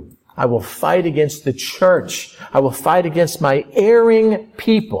you. I will fight against the church. I will fight against my erring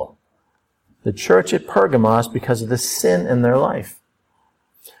people, the church at Pergamos, because of the sin in their life.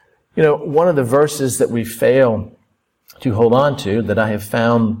 You know, one of the verses that we fail to hold on to that I have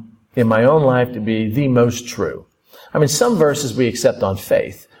found in my own life to be the most true. I mean, some verses we accept on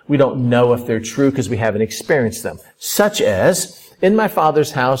faith. We don't know if they're true because we haven't experienced them. Such as, in my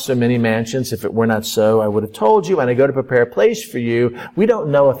Father's house are many mansions. If it were not so, I would have told you, and I go to prepare a place for you. We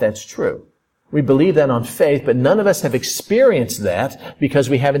don't know if that's true. We believe that on faith, but none of us have experienced that because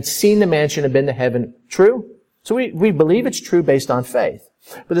we haven't seen the mansion and been to heaven. True? So we believe it's true based on faith.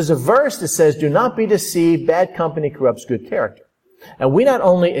 But there's a verse that says, do not be deceived, bad company corrupts good character. And we not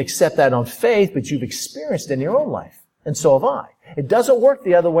only accept that on faith, but you've experienced it in your own life. And so have I. It doesn't work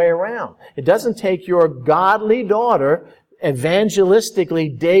the other way around. It doesn't take your godly daughter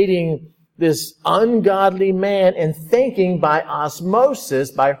evangelistically dating this ungodly man and thinking by osmosis,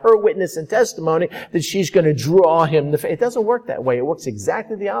 by her witness and testimony, that she's going to draw him to faith. It doesn't work that way. It works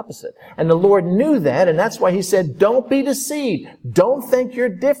exactly the opposite. And the Lord knew that, and that's why He said, don't be deceived. Don't think you're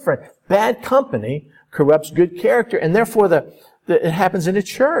different. Bad company corrupts good character, and therefore it happens in a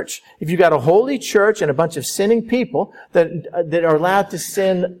church. If you've got a holy church and a bunch of sinning people that are allowed to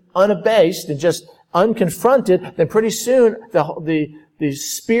sin unabased and just unconfronted, then pretty soon the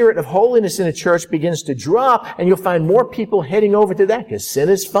spirit of holiness in a church begins to drop, and you'll find more people heading over to that because sin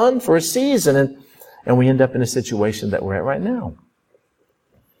is fun for a season, and we end up in a situation that we're at right now.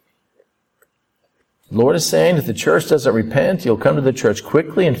 The Lord is saying if the church doesn't repent, He'll come to the church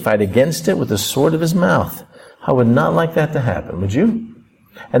quickly and fight against it with the sword of His mouth. I would not like that to happen, would you?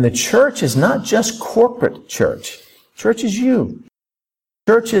 And the church is not just corporate church. Church is you.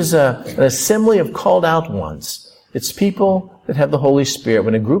 Church is an assembly of called out ones. It's people that have the Holy Spirit.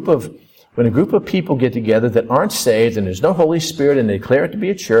 When a group of people get together that aren't saved and there's no Holy Spirit and they declare it to be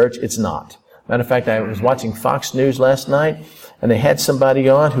a church, it's not. Matter of fact, I was watching Fox News last night and they had somebody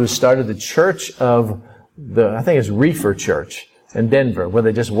on who started the church of I think it's Reefer Church in Denver, where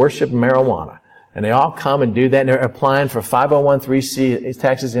they just worship marijuana. And they all come and do that, and they're applying for 501(c)(3)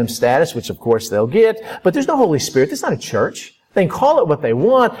 tax-exempt status, which of course they'll get. But there's no Holy Spirit. There's not a church. They can call it what they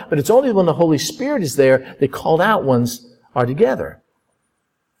want, but it's only when the Holy Spirit is there the called out ones are together.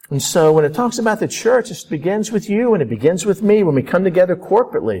 And so when it talks about the church, it begins with you and it begins with me when we come together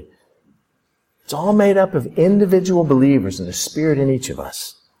corporately. It's all made up of individual believers and the Spirit in each of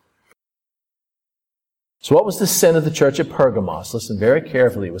us. So what was the sin of the church at Pergamos? Listen very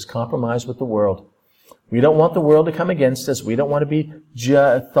carefully. It was compromise with the world. We don't want the world to come against us. We don't want to be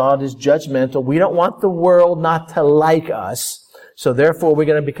thought as judgmental. We don't want the world not to like us. So therefore, we're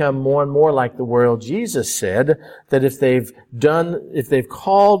going to become more and more like the world. Jesus said that if they've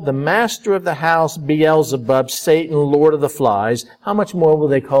called the master of the house Beelzebub, Satan, Lord of the flies, how much more will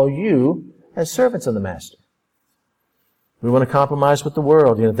they call you as servants of the master? We want to compromise with the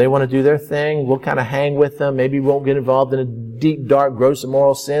world. If they want to do their thing, we'll kind of hang with them. Maybe we won't get involved in a deep, dark, gross,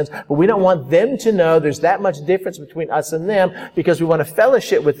 immoral sins. But we don't want them to know there's that much difference between us and them because we want to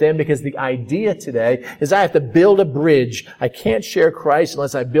fellowship with them because the idea today is I have to build a bridge. I can't share Christ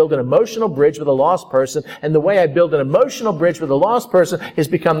unless I build an emotional bridge with a lost person. And the way I build an emotional bridge with a lost person is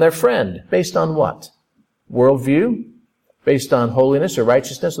become their friend. Based on what? Worldview? Based on holiness or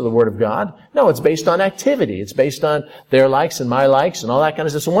righteousness or the Word of God? No, it's based on activity. It's based on their likes and my likes and all that kind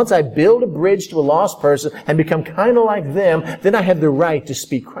of stuff. So once I build a bridge to a lost person and become kind of like them, then I have the right to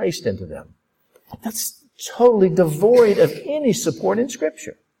speak Christ into them. That's totally devoid of any support in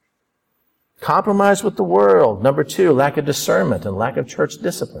Scripture. Compromise with the world. Number 2, lack of discernment and lack of church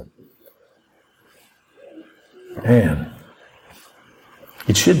discipline. Man,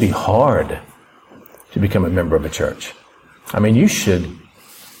 it should be hard to become a member of a church. I mean, you should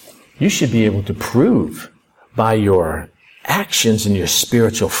be able to prove by your actions and your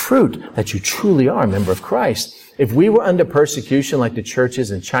spiritual fruit that you truly are a member of Christ. If we were under persecution like the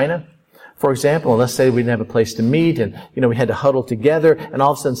churches in China, for example, let's say we didn't have a place to meet and, we had to huddle together and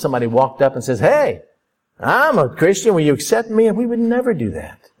all of a sudden somebody walked up and says, "Hey, I'm a Christian. Will you accept me?" And we would never do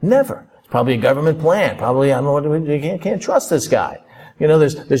that. Never. It's probably a government plan. Probably, I don't know, you can't trust this guy.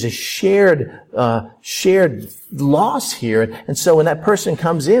 There's a shared loss here. And so when that person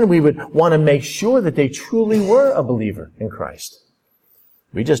comes in, we would want to make sure that they truly were a believer in Christ.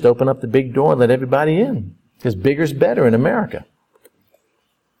 We just open up the big door and let everybody in. Because bigger's better in America.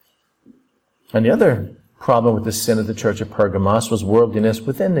 And the other problem with the sin of the church of Pergamos was worldliness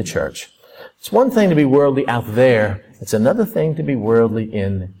within the church. It's one thing to be worldly out there. It's another thing to be worldly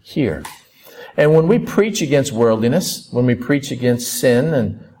in here. And when we preach against worldliness, when we preach against sin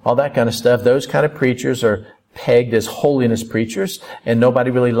and all that kind of stuff, those kind of preachers are pegged as holiness preachers, and nobody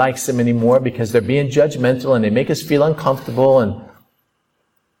really likes them anymore because they're being judgmental and they make us feel uncomfortable.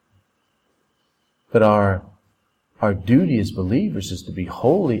 But our duty as believers is to be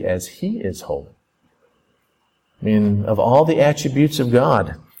holy as He is holy. I mean, of all the attributes of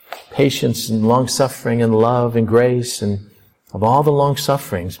God, patience and long-suffering and love and grace, and of all the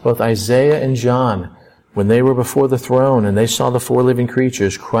long-sufferings, both Isaiah and John, when they were before the throne and they saw the 4 living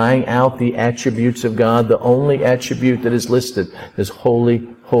creatures crying out the attributes of God, the only attribute that is listed is holy,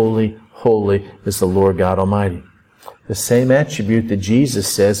 holy, holy is the Lord God Almighty. The same attribute that Jesus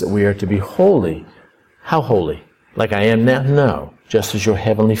says that we are to be holy. How holy? Like I am now? No. Just as your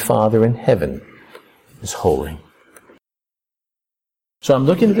heavenly Father in heaven is holy. So I'm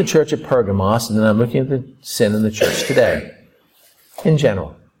looking at the church at Pergamos, and then I'm looking at the sin in the church today, in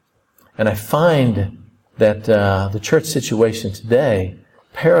general. And I find that the church situation today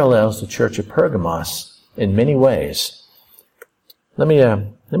parallels the church at Pergamos in many ways. Let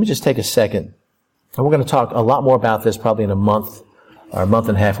me just take a second. And we're going to talk a lot more about this probably in a month or a month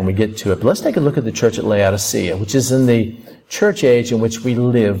and a half when we get to it. But let's take a look at the church at Laodicea, which is in the church age in which we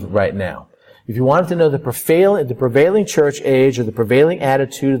live right now. If you wanted to know the prevailing church age or the prevailing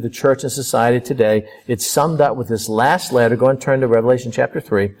attitude of the church and society today, it's summed up with this last letter. Go and turn to Revelation chapter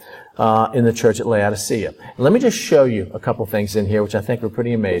 3 in the church at Laodicea. And let me just show you a couple things in here which I think are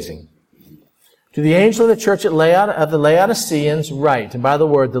pretty amazing. To the angel of the church of the Laodiceans write, and by the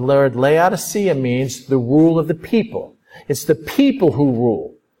word Laodicea means the rule of the people. It's the people who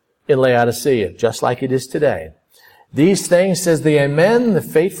rule in Laodicea, just like it is today. These things says the Amen, the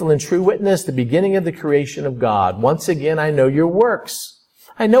faithful and true witness, the beginning of the creation of God. Once again, I know your works.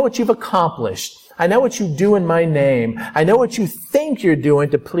 I know what you've accomplished. I know what you do in my name. I know what you think you're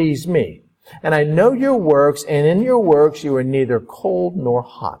doing to please me. And I know your works, and in your works you are neither cold nor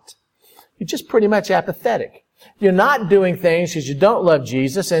hot. You're just pretty much apathetic. You're not doing things because you don't love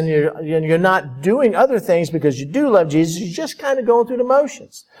Jesus, and you're not doing other things because you do love Jesus. You're just kind of going through the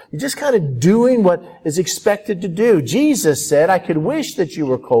motions. You're just kind of doing what is expected to do. Jesus said, I could wish that you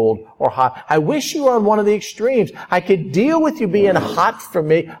were cold or hot. I wish you were on one of the extremes. I could deal with you being hot for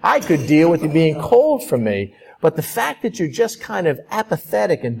me. I could deal with you being cold for me. But the fact that you're just kind of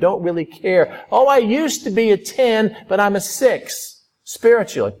apathetic and don't really care. Oh, I used to be a 10, but I'm a 6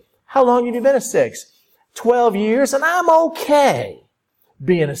 spiritually. How long have you been a 6? 12 years, and I'm okay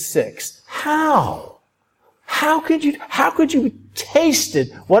being a 6. How? How could you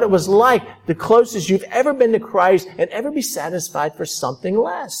tasted what it was like, the closest you've ever been to Christ, and ever be satisfied for something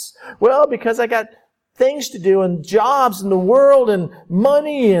less? Well, because I got things to do and jobs in the world and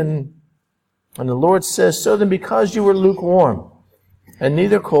money and the Lord says, so then because you were lukewarm and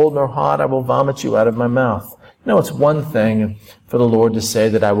neither cold nor hot, I will vomit you out of my mouth. You know, it's one thing for the Lord to say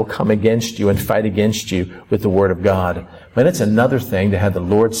that I will come against you and fight against you with the Word of God. But it's another thing to have the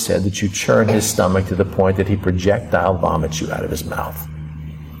Lord said that you churn His stomach to the point that He projectile vomits you out of His mouth.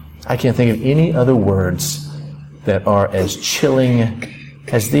 I can't think of any other words that are as chilling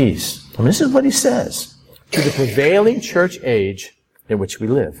as these. And this is what He says to the prevailing church age in which we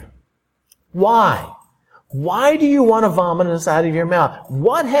live. Why? Why do you want to vomit us out of your mouth?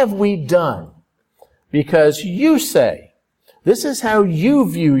 What have we done? Because you say, this is how you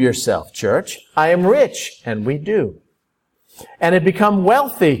view yourself, church. I am rich, and we do. And have become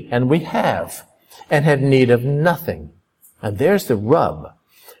wealthy, and we have. And have need of nothing. And there's the rub.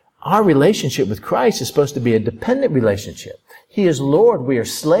 Our relationship with Christ is supposed to be a dependent relationship. He is Lord. We are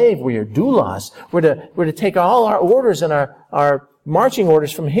slave. We are doulos. We're to take all our orders and our marching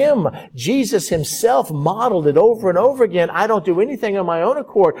orders from Him. Jesus Himself modeled it over and over again. I don't do anything on my own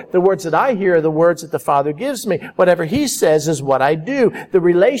accord. The words that I hear are the words that the Father gives me. Whatever He says is what I do. The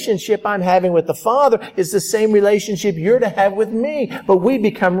relationship I'm having with the Father is the same relationship you're to have with me. But we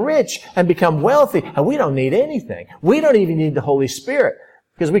become rich and become wealthy, and we don't need anything. We don't even need the Holy Spirit,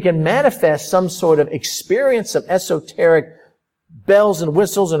 because we can manifest some sort of experience of esoteric bells and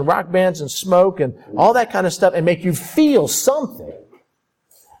whistles and rock bands and smoke and all that kind of stuff and make you feel something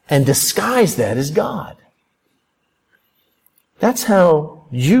and disguise that as God. That's how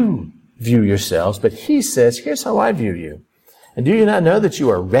you view yourselves, but He says, here's how I view you. And do you not know that you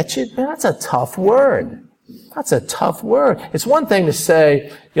are wretched? Man, that's a tough word. That's a tough word. It's one thing to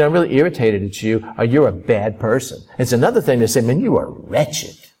say, I'm really irritated at you, or you're a bad person. It's another thing to say, man, you are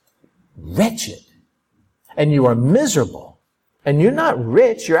wretched. Wretched. And you are miserable. And you're not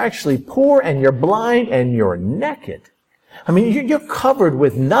rich, you're actually poor, and you're blind, and you're naked. I mean, you're covered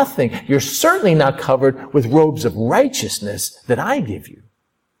with nothing. You're certainly not covered with robes of righteousness that I give you.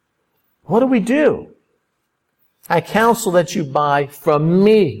 What do? I counsel that you buy from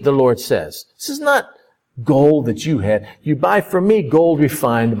me, the Lord says. This is not gold that you had. You buy from me gold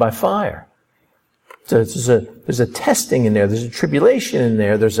refined by fire. So there's a testing in there. There's a tribulation in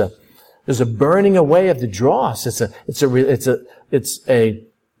there. There's a burning away of the dross. It's a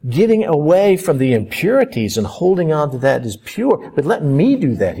getting away from the impurities and holding on to that is pure. But let me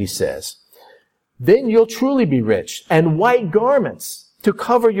do that, He says. Then you'll truly be rich. And white garments to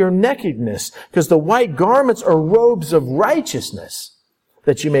cover your nakedness, because the white garments are robes of righteousness,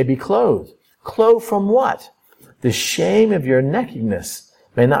 that you may be clothed. Clothed from what? The shame of your nakedness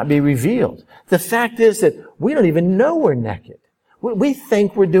may not be revealed. The fact is that we don't even know we're naked. We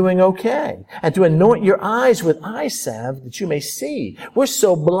think we're doing okay. And to anoint your eyes with eye salve that you may see. We're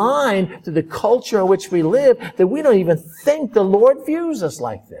so blind to the culture in which we live that we don't even think the Lord views us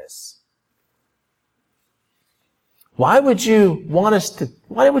like this. Why would you want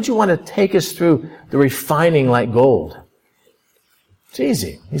to take us through the refining like gold? It's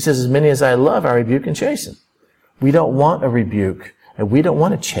easy. He says, as many as I love, I rebuke and chasten. We don't want a rebuke, and we don't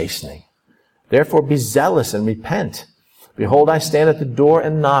want a chastening. Therefore, be zealous and repent. Behold, I stand at the door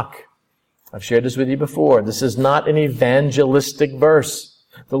and knock. I've shared this with you before. This is not an evangelistic verse.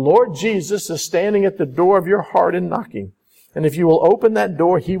 The Lord Jesus is standing at the door of your heart and knocking. And if you will open that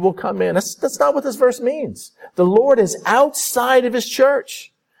door, He will come in. That's not what this verse means. The Lord is outside of His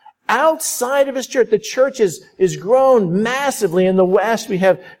church. Outside of His church. The church is grown massively in the West. We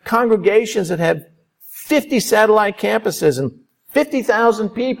have congregations that have 50 satellite campuses and 50,000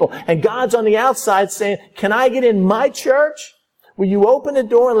 people. And God's on the outside saying, can I get in my church? Will you open the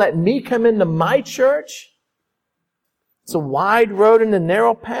door and let me come into my church? It's a wide road and a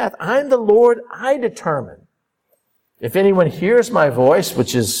narrow path. I'm the Lord, I determine. If anyone hears my voice,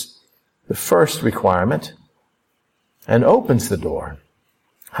 which is the first requirement, and opens the door,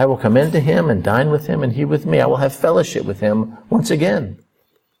 I will come into him and dine with him and he with me. I will have fellowship with him once again.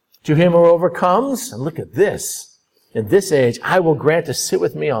 To him who overcomes, and look at this, in this age, I will grant to sit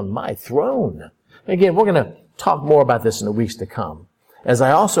with me on my throne. Again, we're going to talk more about this in the weeks to come. As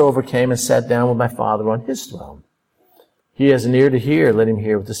I also overcame and sat down with my Father on His throne. He has an ear to hear. Let him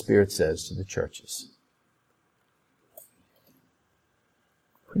hear what the Spirit says to the churches.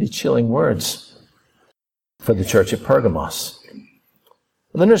 Pretty chilling words for the church at Pergamos.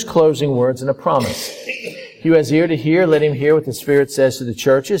 But then there's closing words and a promise. He who has ear to hear, let him hear what the Spirit says to the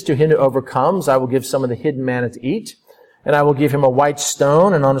churches. To him who overcomes, I will give some of the hidden manna to eat. And I will give him a white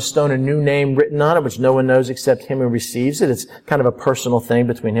stone, and on a stone a new name written on it, which no one knows except him who receives it. It's kind of a personal thing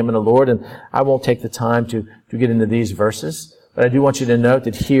between him and the Lord, and I won't take the time to get into these verses. But I do want you to note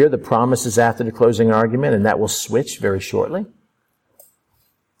that here the promise is after the closing argument, and that will switch very shortly.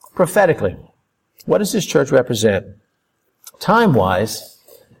 Prophetically, what does this church represent? Time-wise,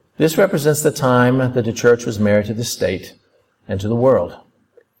 this represents the time that the church was married to the state and to the world.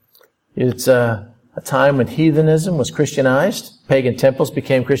 It's a time when heathenism was Christianized. Pagan temples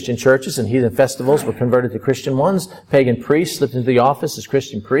became Christian churches, and heathen festivals were converted to Christian ones. Pagan priests slipped into the office as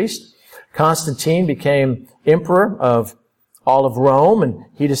Christian priests. Constantine became emperor of all of Rome, and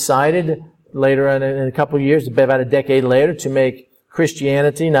he decided later on, in a couple of years, about a decade later, to make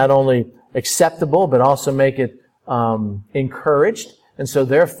Christianity not only acceptable, but also make it encouraged. And so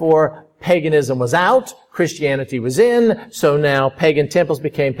therefore, paganism was out, Christianity was in, so now pagan temples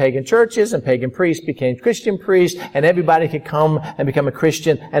became pagan churches, and pagan priests became Christian priests, and everybody could come and become a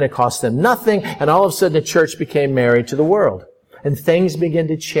Christian, and it cost them nothing, and all of a sudden the church became married to the world. And things began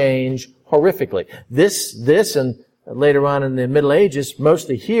to change horrifically. This and later on in the Middle Ages,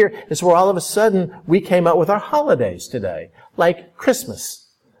 mostly here, is where all of a sudden we came up with our holidays today, like Christmas.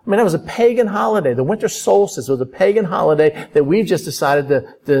 I mean, that was a pagan holiday. The winter solstice was a pagan holiday that we've just decided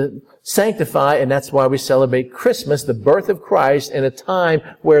to sanctify, and that's why we celebrate Christmas, the birth of Christ, in a time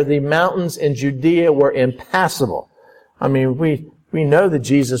where the mountains in Judea were impassable. I mean, we know that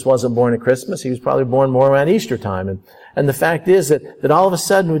Jesus wasn't born at Christmas. He was probably born more around Easter time. And the fact is that all of a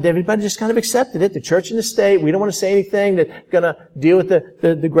sudden, everybody just kind of accepted it. The church and the state, we don't want to say anything that's going to deal with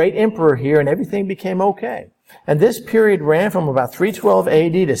the great emperor here, and everything became okay. And this period ran from about 312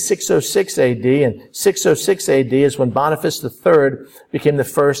 AD to 606 AD, and 606 AD is when Boniface III became the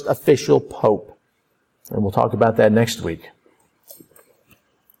first official pope. And we'll talk about that next week.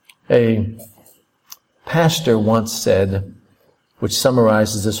 A pastor once said, which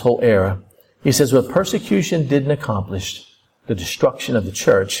summarizes this whole era, he says, what persecution didn't accomplish, the destruction of the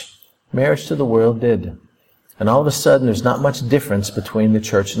church, marriage to the world did. And all of a sudden, there's not much difference between the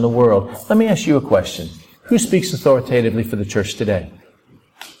church and the world. Let me ask you a question. Who speaks authoritatively for the church today?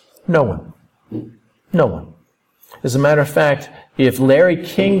 No one. No one. As a matter of fact, if Larry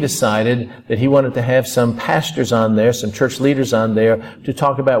King decided that he wanted to have some pastors on there, some church leaders on there, to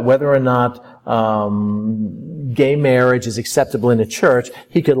talk about whether or not gay marriage is acceptable in the church,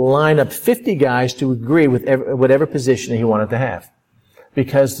 he could line up 50 guys to agree with whatever position he wanted to have.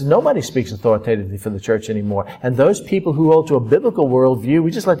 Because nobody speaks authoritatively for the church anymore. And those people who hold to a biblical worldview,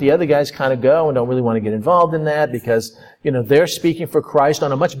 we just let the other guys kind of go and don't really want to get involved in that because, they're speaking for Christ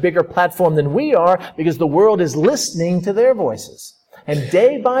on a much bigger platform than we are because the world is listening to their voices. And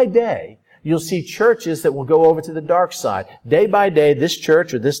day by day, you'll see churches that will go over to the dark side. Day by day, this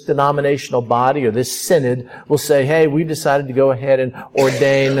church or this denominational body or this synod will say, hey, we've decided to go ahead and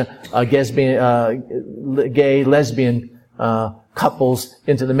ordain gay, lesbian couples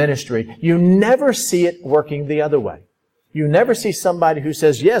into the ministry. You never see it working the other way. You never see somebody who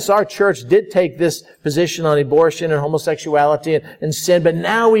says, yes, our church did take this position on abortion and homosexuality and sin, but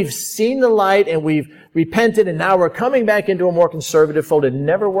now we've seen the light and we've repented and now we're coming back into a more conservative fold. It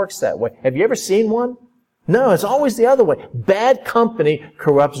never works that way. Have you ever seen one? No, it's always the other way. Bad company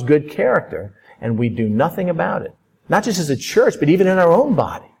corrupts good character, and we do nothing about it. Not just as a church, but even in our own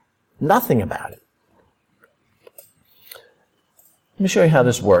body. Nothing about it. Let me show you how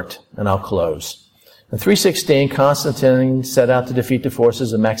this worked, and I'll close. In 316, Constantine set out to defeat the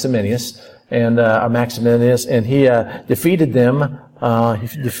forces of Maximinus, and he defeated them. He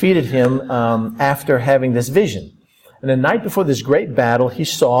defeated him after having this vision. And the night before this great battle, he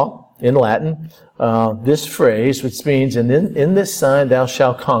saw in Latin this phrase, which means, "And in this sign thou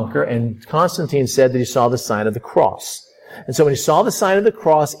shalt conquer." And Constantine said that he saw the sign of the cross. And so when he saw the sign of the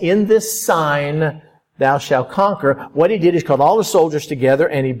cross, in this sign thou shalt conquer, what he did is called all the soldiers together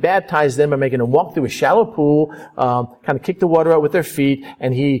and he baptized them by making them walk through a shallow pool, kind of kick the water out with their feet,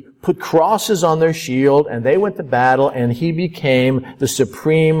 and he put crosses on their shield, and they went to battle, and he became the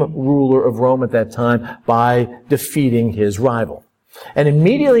supreme ruler of Rome at that time by defeating his rival. And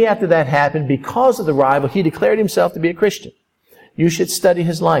immediately after that happened, because of the rival, he declared himself to be a Christian. You should study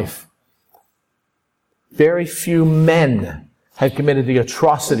his life. Very few men had committed the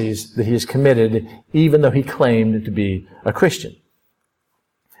atrocities that he has committed, even though he claimed to be a Christian.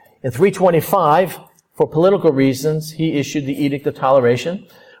 In 325, for political reasons, he issued the Edict of Toleration,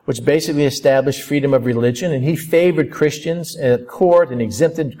 which basically established freedom of religion, and he favored Christians at court and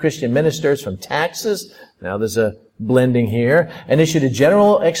exempted Christian ministers from taxes. Now there's a blending here, and issued a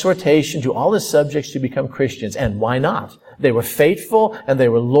general exhortation to all his subjects to become Christians. And why not? They were faithful, and they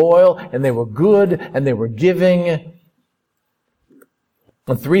were loyal, and they were good, and they were giving.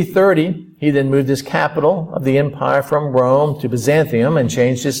 In 330, he then moved his capital of the empire from Rome to Byzantium and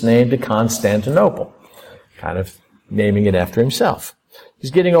changed its name to Constantinople, kind of naming it after himself.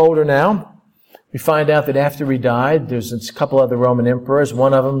 He's getting older now. We find out that after he died, there's a couple other Roman emperors.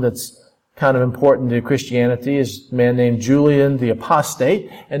 One of them that's kind of important to Christianity is a man named Julian the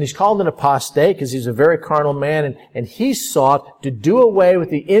Apostate. And he's called an apostate because he's a very carnal man, and he sought to do away with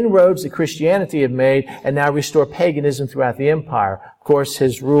the inroads that Christianity had made and now restore paganism throughout the empire. Of course,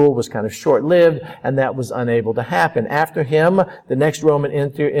 his rule was kind of short-lived, and that was unable to happen. After him, the next Roman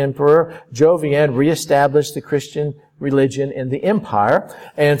emperor, Jovian, reestablished the Christian religion in the empire.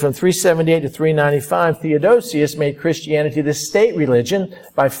 And from 378 to 395, Theodosius made Christianity the state religion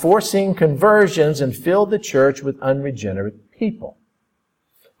by forcing conversions and filled the church with unregenerate people.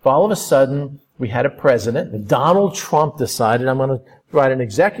 If all of a sudden we had a president, Donald Trump decided, I'm going to write an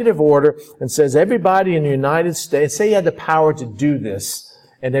executive order and says everybody in the United States, say you had the power to do this,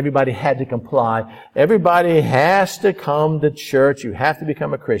 and everybody had to comply. Everybody has to come to church. You have to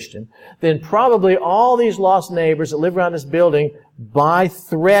become a Christian. Then probably all these lost neighbors that live around this building, by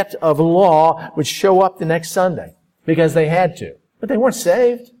threat of law, would show up the next Sunday because they had to. But they weren't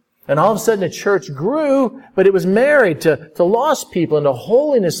saved. And all of a sudden the church grew, but it was married to lost people, and the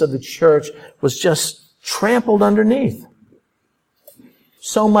holiness of the church was just trampled underneath.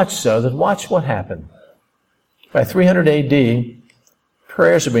 So much so that watch what happened. By 300 AD,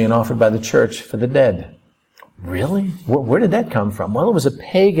 prayers are being offered by the church for the dead. Really? Where did that come from? Well, it was a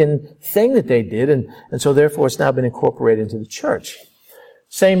pagan thing that they did, and so therefore it's now been incorporated into the church.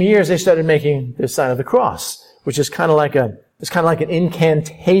 Same year as they started making the sign of the cross, which is kind of like an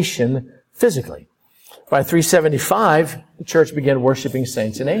incantation physically. By 375, the church began worshiping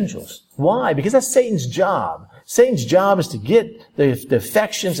saints and angels. Why? Because that's Satan's job. Satan's job is to get the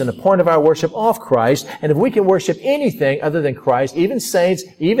affections and the point of our worship off Christ. And if we can worship anything other than Christ, even saints,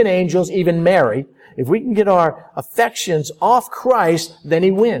 even angels, even Mary, if we can get our affections off Christ, then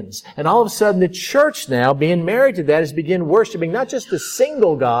he wins. And all of a sudden the church now, being married to that, is begin worshiping not just the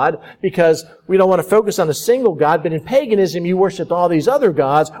single God, because we don't want to focus on the single God, but in paganism you worshiped all these other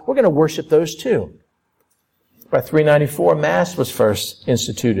gods. We're going to worship those too. By 394, Mass was first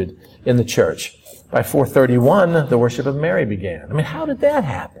instituted in the church. By 431, the worship of Mary began. I mean, how did that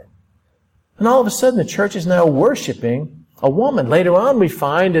happen? And all of a sudden, the church is now worshiping a woman. Later on, we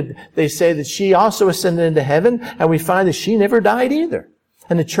find that they say that she also ascended into heaven, and we find that she never died either.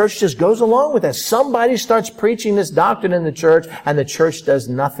 And the church just goes along with that. Somebody starts preaching this doctrine in the church, and the church does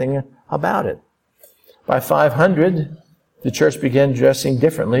nothing about it. By 500, the church began dressing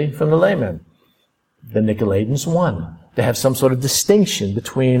differently from the laymen. The Nicolaitans won. They have some sort of distinction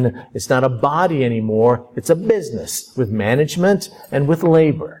between, it's not a body anymore, it's a business with management and with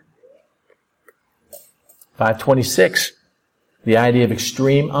labor. 526, the idea of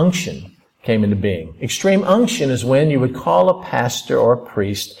extreme unction came into being. Extreme unction is when you would call a pastor or a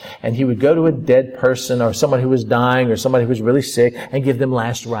priest, and he would go to a dead person or someone who was dying or somebody who was really sick and give them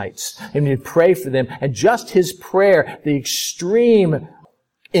last rites. And you'd pray for them, and just his prayer, the extreme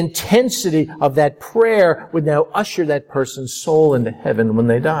intensity of that prayer, would now usher that person's soul into heaven when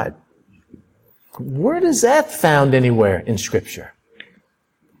they died. Where does that found anywhere in Scripture?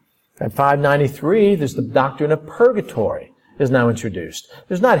 At 593, there's the doctrine of purgatory is now introduced.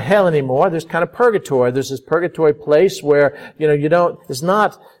 There's not hell anymore. There's kind of purgatory. There's this purgatory place where, it's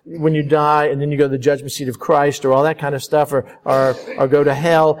not when you die and then you go to the judgment seat of Christ or all that kind of stuff or go to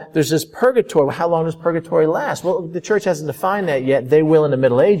hell. There's this purgatory. How long does purgatory last? Well, the church hasn't defined that yet. They will in the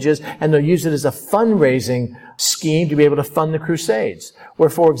Middle Ages, and they'll use it as a fundraising scheme to be able to fund the Crusades. Where,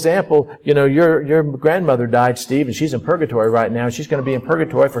 for example, your grandmother died, Steve, and she's in purgatory right now. She's going to be in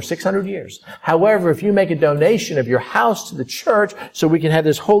purgatory for 600 years. However, if you make a donation of your house to the church so we can have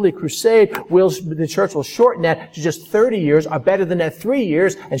this holy crusade, the church will shorten that to just 30 years, or better than that 3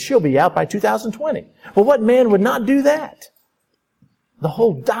 years, and she'll be out by 2020. Well, what man would not do that? The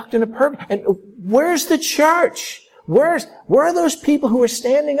whole doctrine of purgatory. And where's the church? Where are those people who are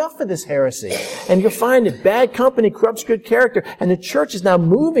standing up for this heresy? And you'll find that bad company corrupts good character, and the church is now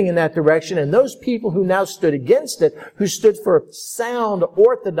moving in that direction, and those people who now stood against it, who stood for sound,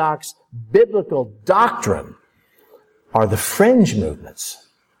 orthodox, biblical doctrine, are the fringe movements.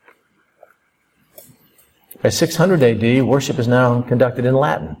 By 600 AD, worship is now conducted in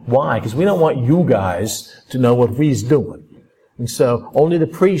Latin. Why? Because we don't want you guys to know what we's doing. And so only the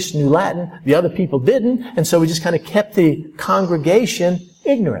priests knew Latin, the other people didn't, and so we just kind of kept the congregation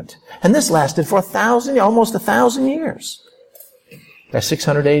ignorant. And this lasted for almost 1,000 years. By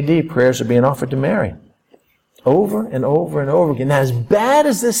 600 AD, prayers are being offered to Mary. Over and over and over again. Now, as bad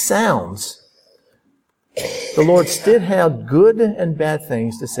as this sounds, the Lord still had good and bad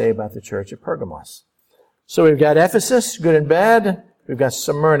things to say about the church at Pergamos. So we've got Ephesus, good and bad. We've got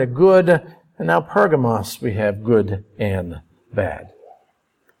Smyrna, good. And now Pergamos, we have good and bad.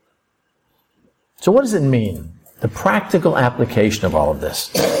 So what does it mean? The practical application of all of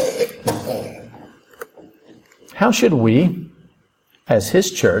this. How should we, as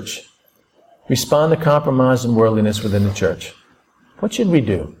His church, respond to compromise and worldliness within the church? What should we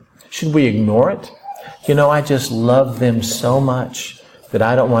do? Should we ignore it? I just love them so much that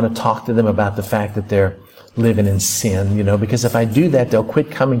I don't want to talk to them about the fact that they're living in sin, because if I do that, they'll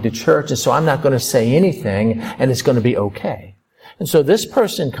quit coming to church, and so I'm not going to say anything, and it's going to be okay. And so this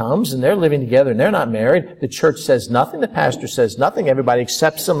person comes, and they're living together, and they're not married. The church says nothing. The pastor says nothing. Everybody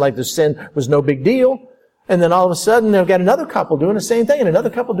accepts them like the sin was no big deal. And then all of a sudden, they've got another couple doing the same thing, and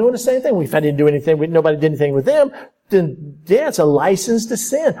another couple doing the same thing. If I didn't do anything, nobody did anything with them, then, yeah, it's a license to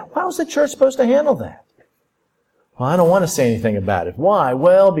sin. How is the church supposed to handle that? Well, I don't want to say anything about it. Why?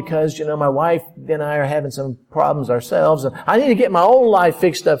 Well, because, my wife and I are having some problems ourselves, and I need to get my own life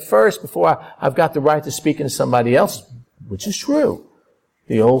fixed up first before I've got the right to speak into somebody else, which is true.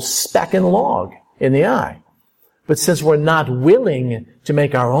 The old speck and log in the eye. But since we're not willing to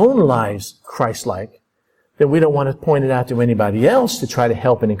make our own lives Christ-like, then we don't want to point it out to anybody else to try to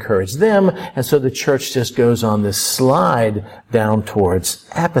help and encourage them, and so the church just goes on this slide down towards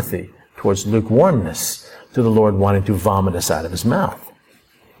apathy, towards lukewarmness, to the Lord wanting to vomit us out of His mouth.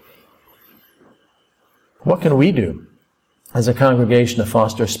 What can we do as a congregation to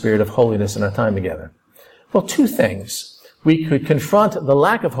foster a spirit of holiness in our time together? Well, two things. We could confront the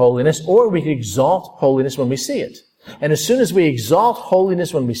lack of holiness, or we could exalt holiness when we see it. And as soon as we exalt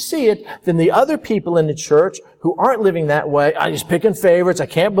holiness when we see it, then the other people in the church who aren't living that way, I'm just picking favorites, I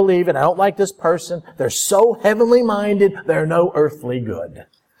can't believe it, I don't like this person, they're so heavenly minded, they're no earthly good.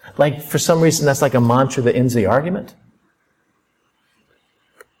 Like, for some reason, that's like a mantra that ends the argument.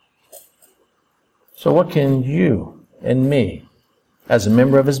 So what can you and me, as a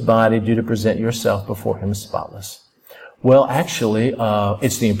member of His body, do to present yourself before Him spotless? Well, actually,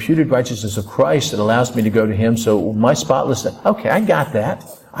 it's the imputed righteousness of Christ that allows me to go to Him. So my spotlessness, okay, I got that.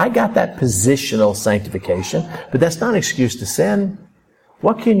 I got that positional sanctification, but that's not an excuse to sin.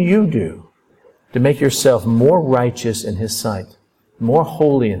 What can you do to make yourself more righteous in His sight, more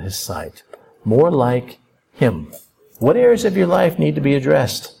holy in His sight, more like Him? What areas of your life need to be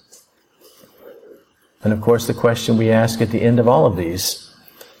addressed? And of course, the question we ask at the end of all of these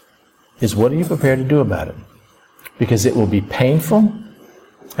is, what are you prepared to do about it? Because it will be painful,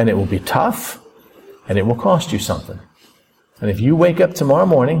 and it will be tough, and it will cost you something. And if you wake up tomorrow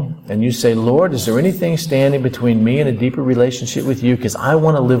morning and you say, Lord, is there anything standing between me and a deeper relationship with you? Because I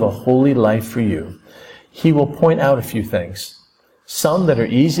want to live a holy life for you. He will point out a few things. Some that are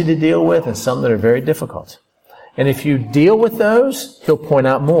easy to deal with and some that are very difficult. And if you deal with those, He'll point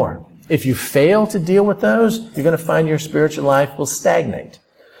out more. If you fail to deal with those, you're going to find your spiritual life will stagnate.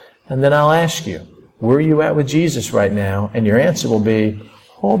 And then I'll ask you, where are you at with Jesus right now? And your answer will be,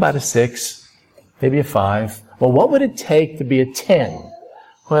 about a 6, maybe a 5. Well, what would it take to be a 10?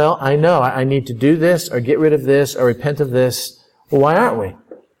 Well, I know I need to do this or get rid of this or repent of this. Well, why aren't we?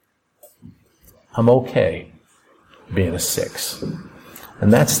 I'm okay being a 6.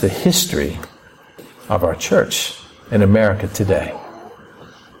 And that's the history of our church in America today.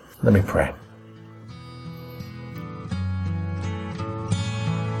 Let me pray.